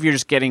 especially if you're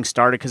just getting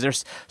started, because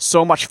there's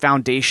so much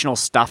foundational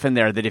stuff in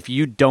there that if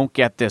you don't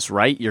get this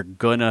right, you're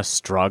gonna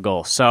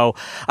struggle. So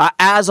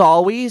as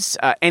always,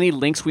 any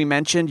links we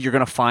mentioned, you're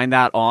gonna find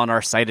that on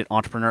our site at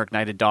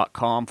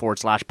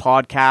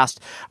entrepreneurignited.com/podcast.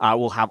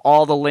 We'll have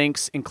all the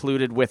links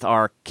included with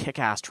our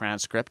kick-ass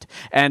transcript.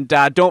 And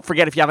don't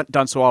forget, if you haven't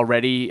done so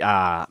already,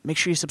 make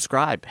sure you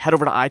subscribe. Head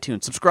over to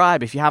iTunes,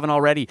 subscribe if you haven't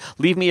already.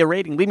 Leave me a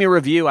rating, leave me a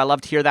review. I love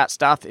to hear that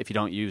stuff. If you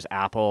don't use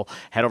Apple,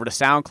 head over to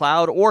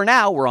SoundCloud, or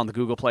now we're on the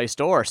Google Play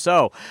Store.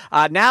 So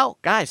now,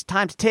 guys,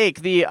 time to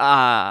take the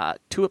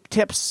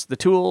tips, the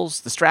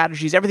tools, the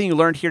strategies, everything you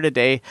learned here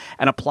today,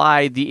 and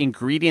apply the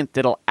ingredient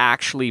that'll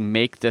actually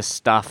make this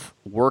stuff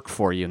work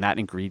for you. And that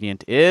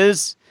ingredient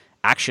is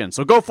action.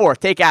 So go forth,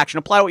 take action,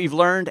 apply what you've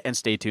learned, and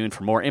stay tuned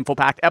for more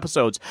info-packed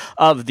episodes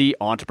of the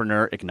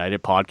Entrepreneur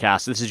Ignited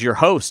podcast. This is your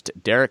host,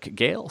 Derek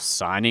Gale,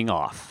 signing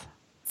off.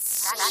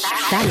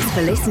 Thanks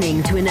for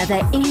listening to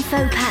another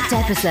info-packed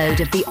episode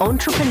of the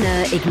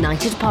Entrepreneur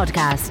Ignited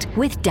podcast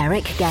with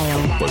Derek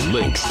Gale. For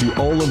links to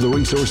all of the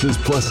resources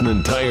plus an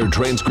entire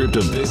transcript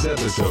of this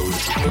episode,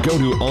 go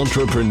to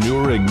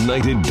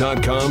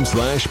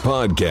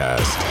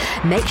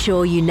entrepreneurignited.com/podcast. Make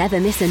sure you never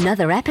miss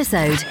another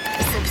episode.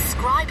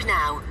 Subscribe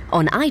now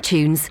on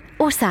iTunes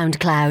or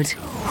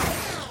SoundCloud.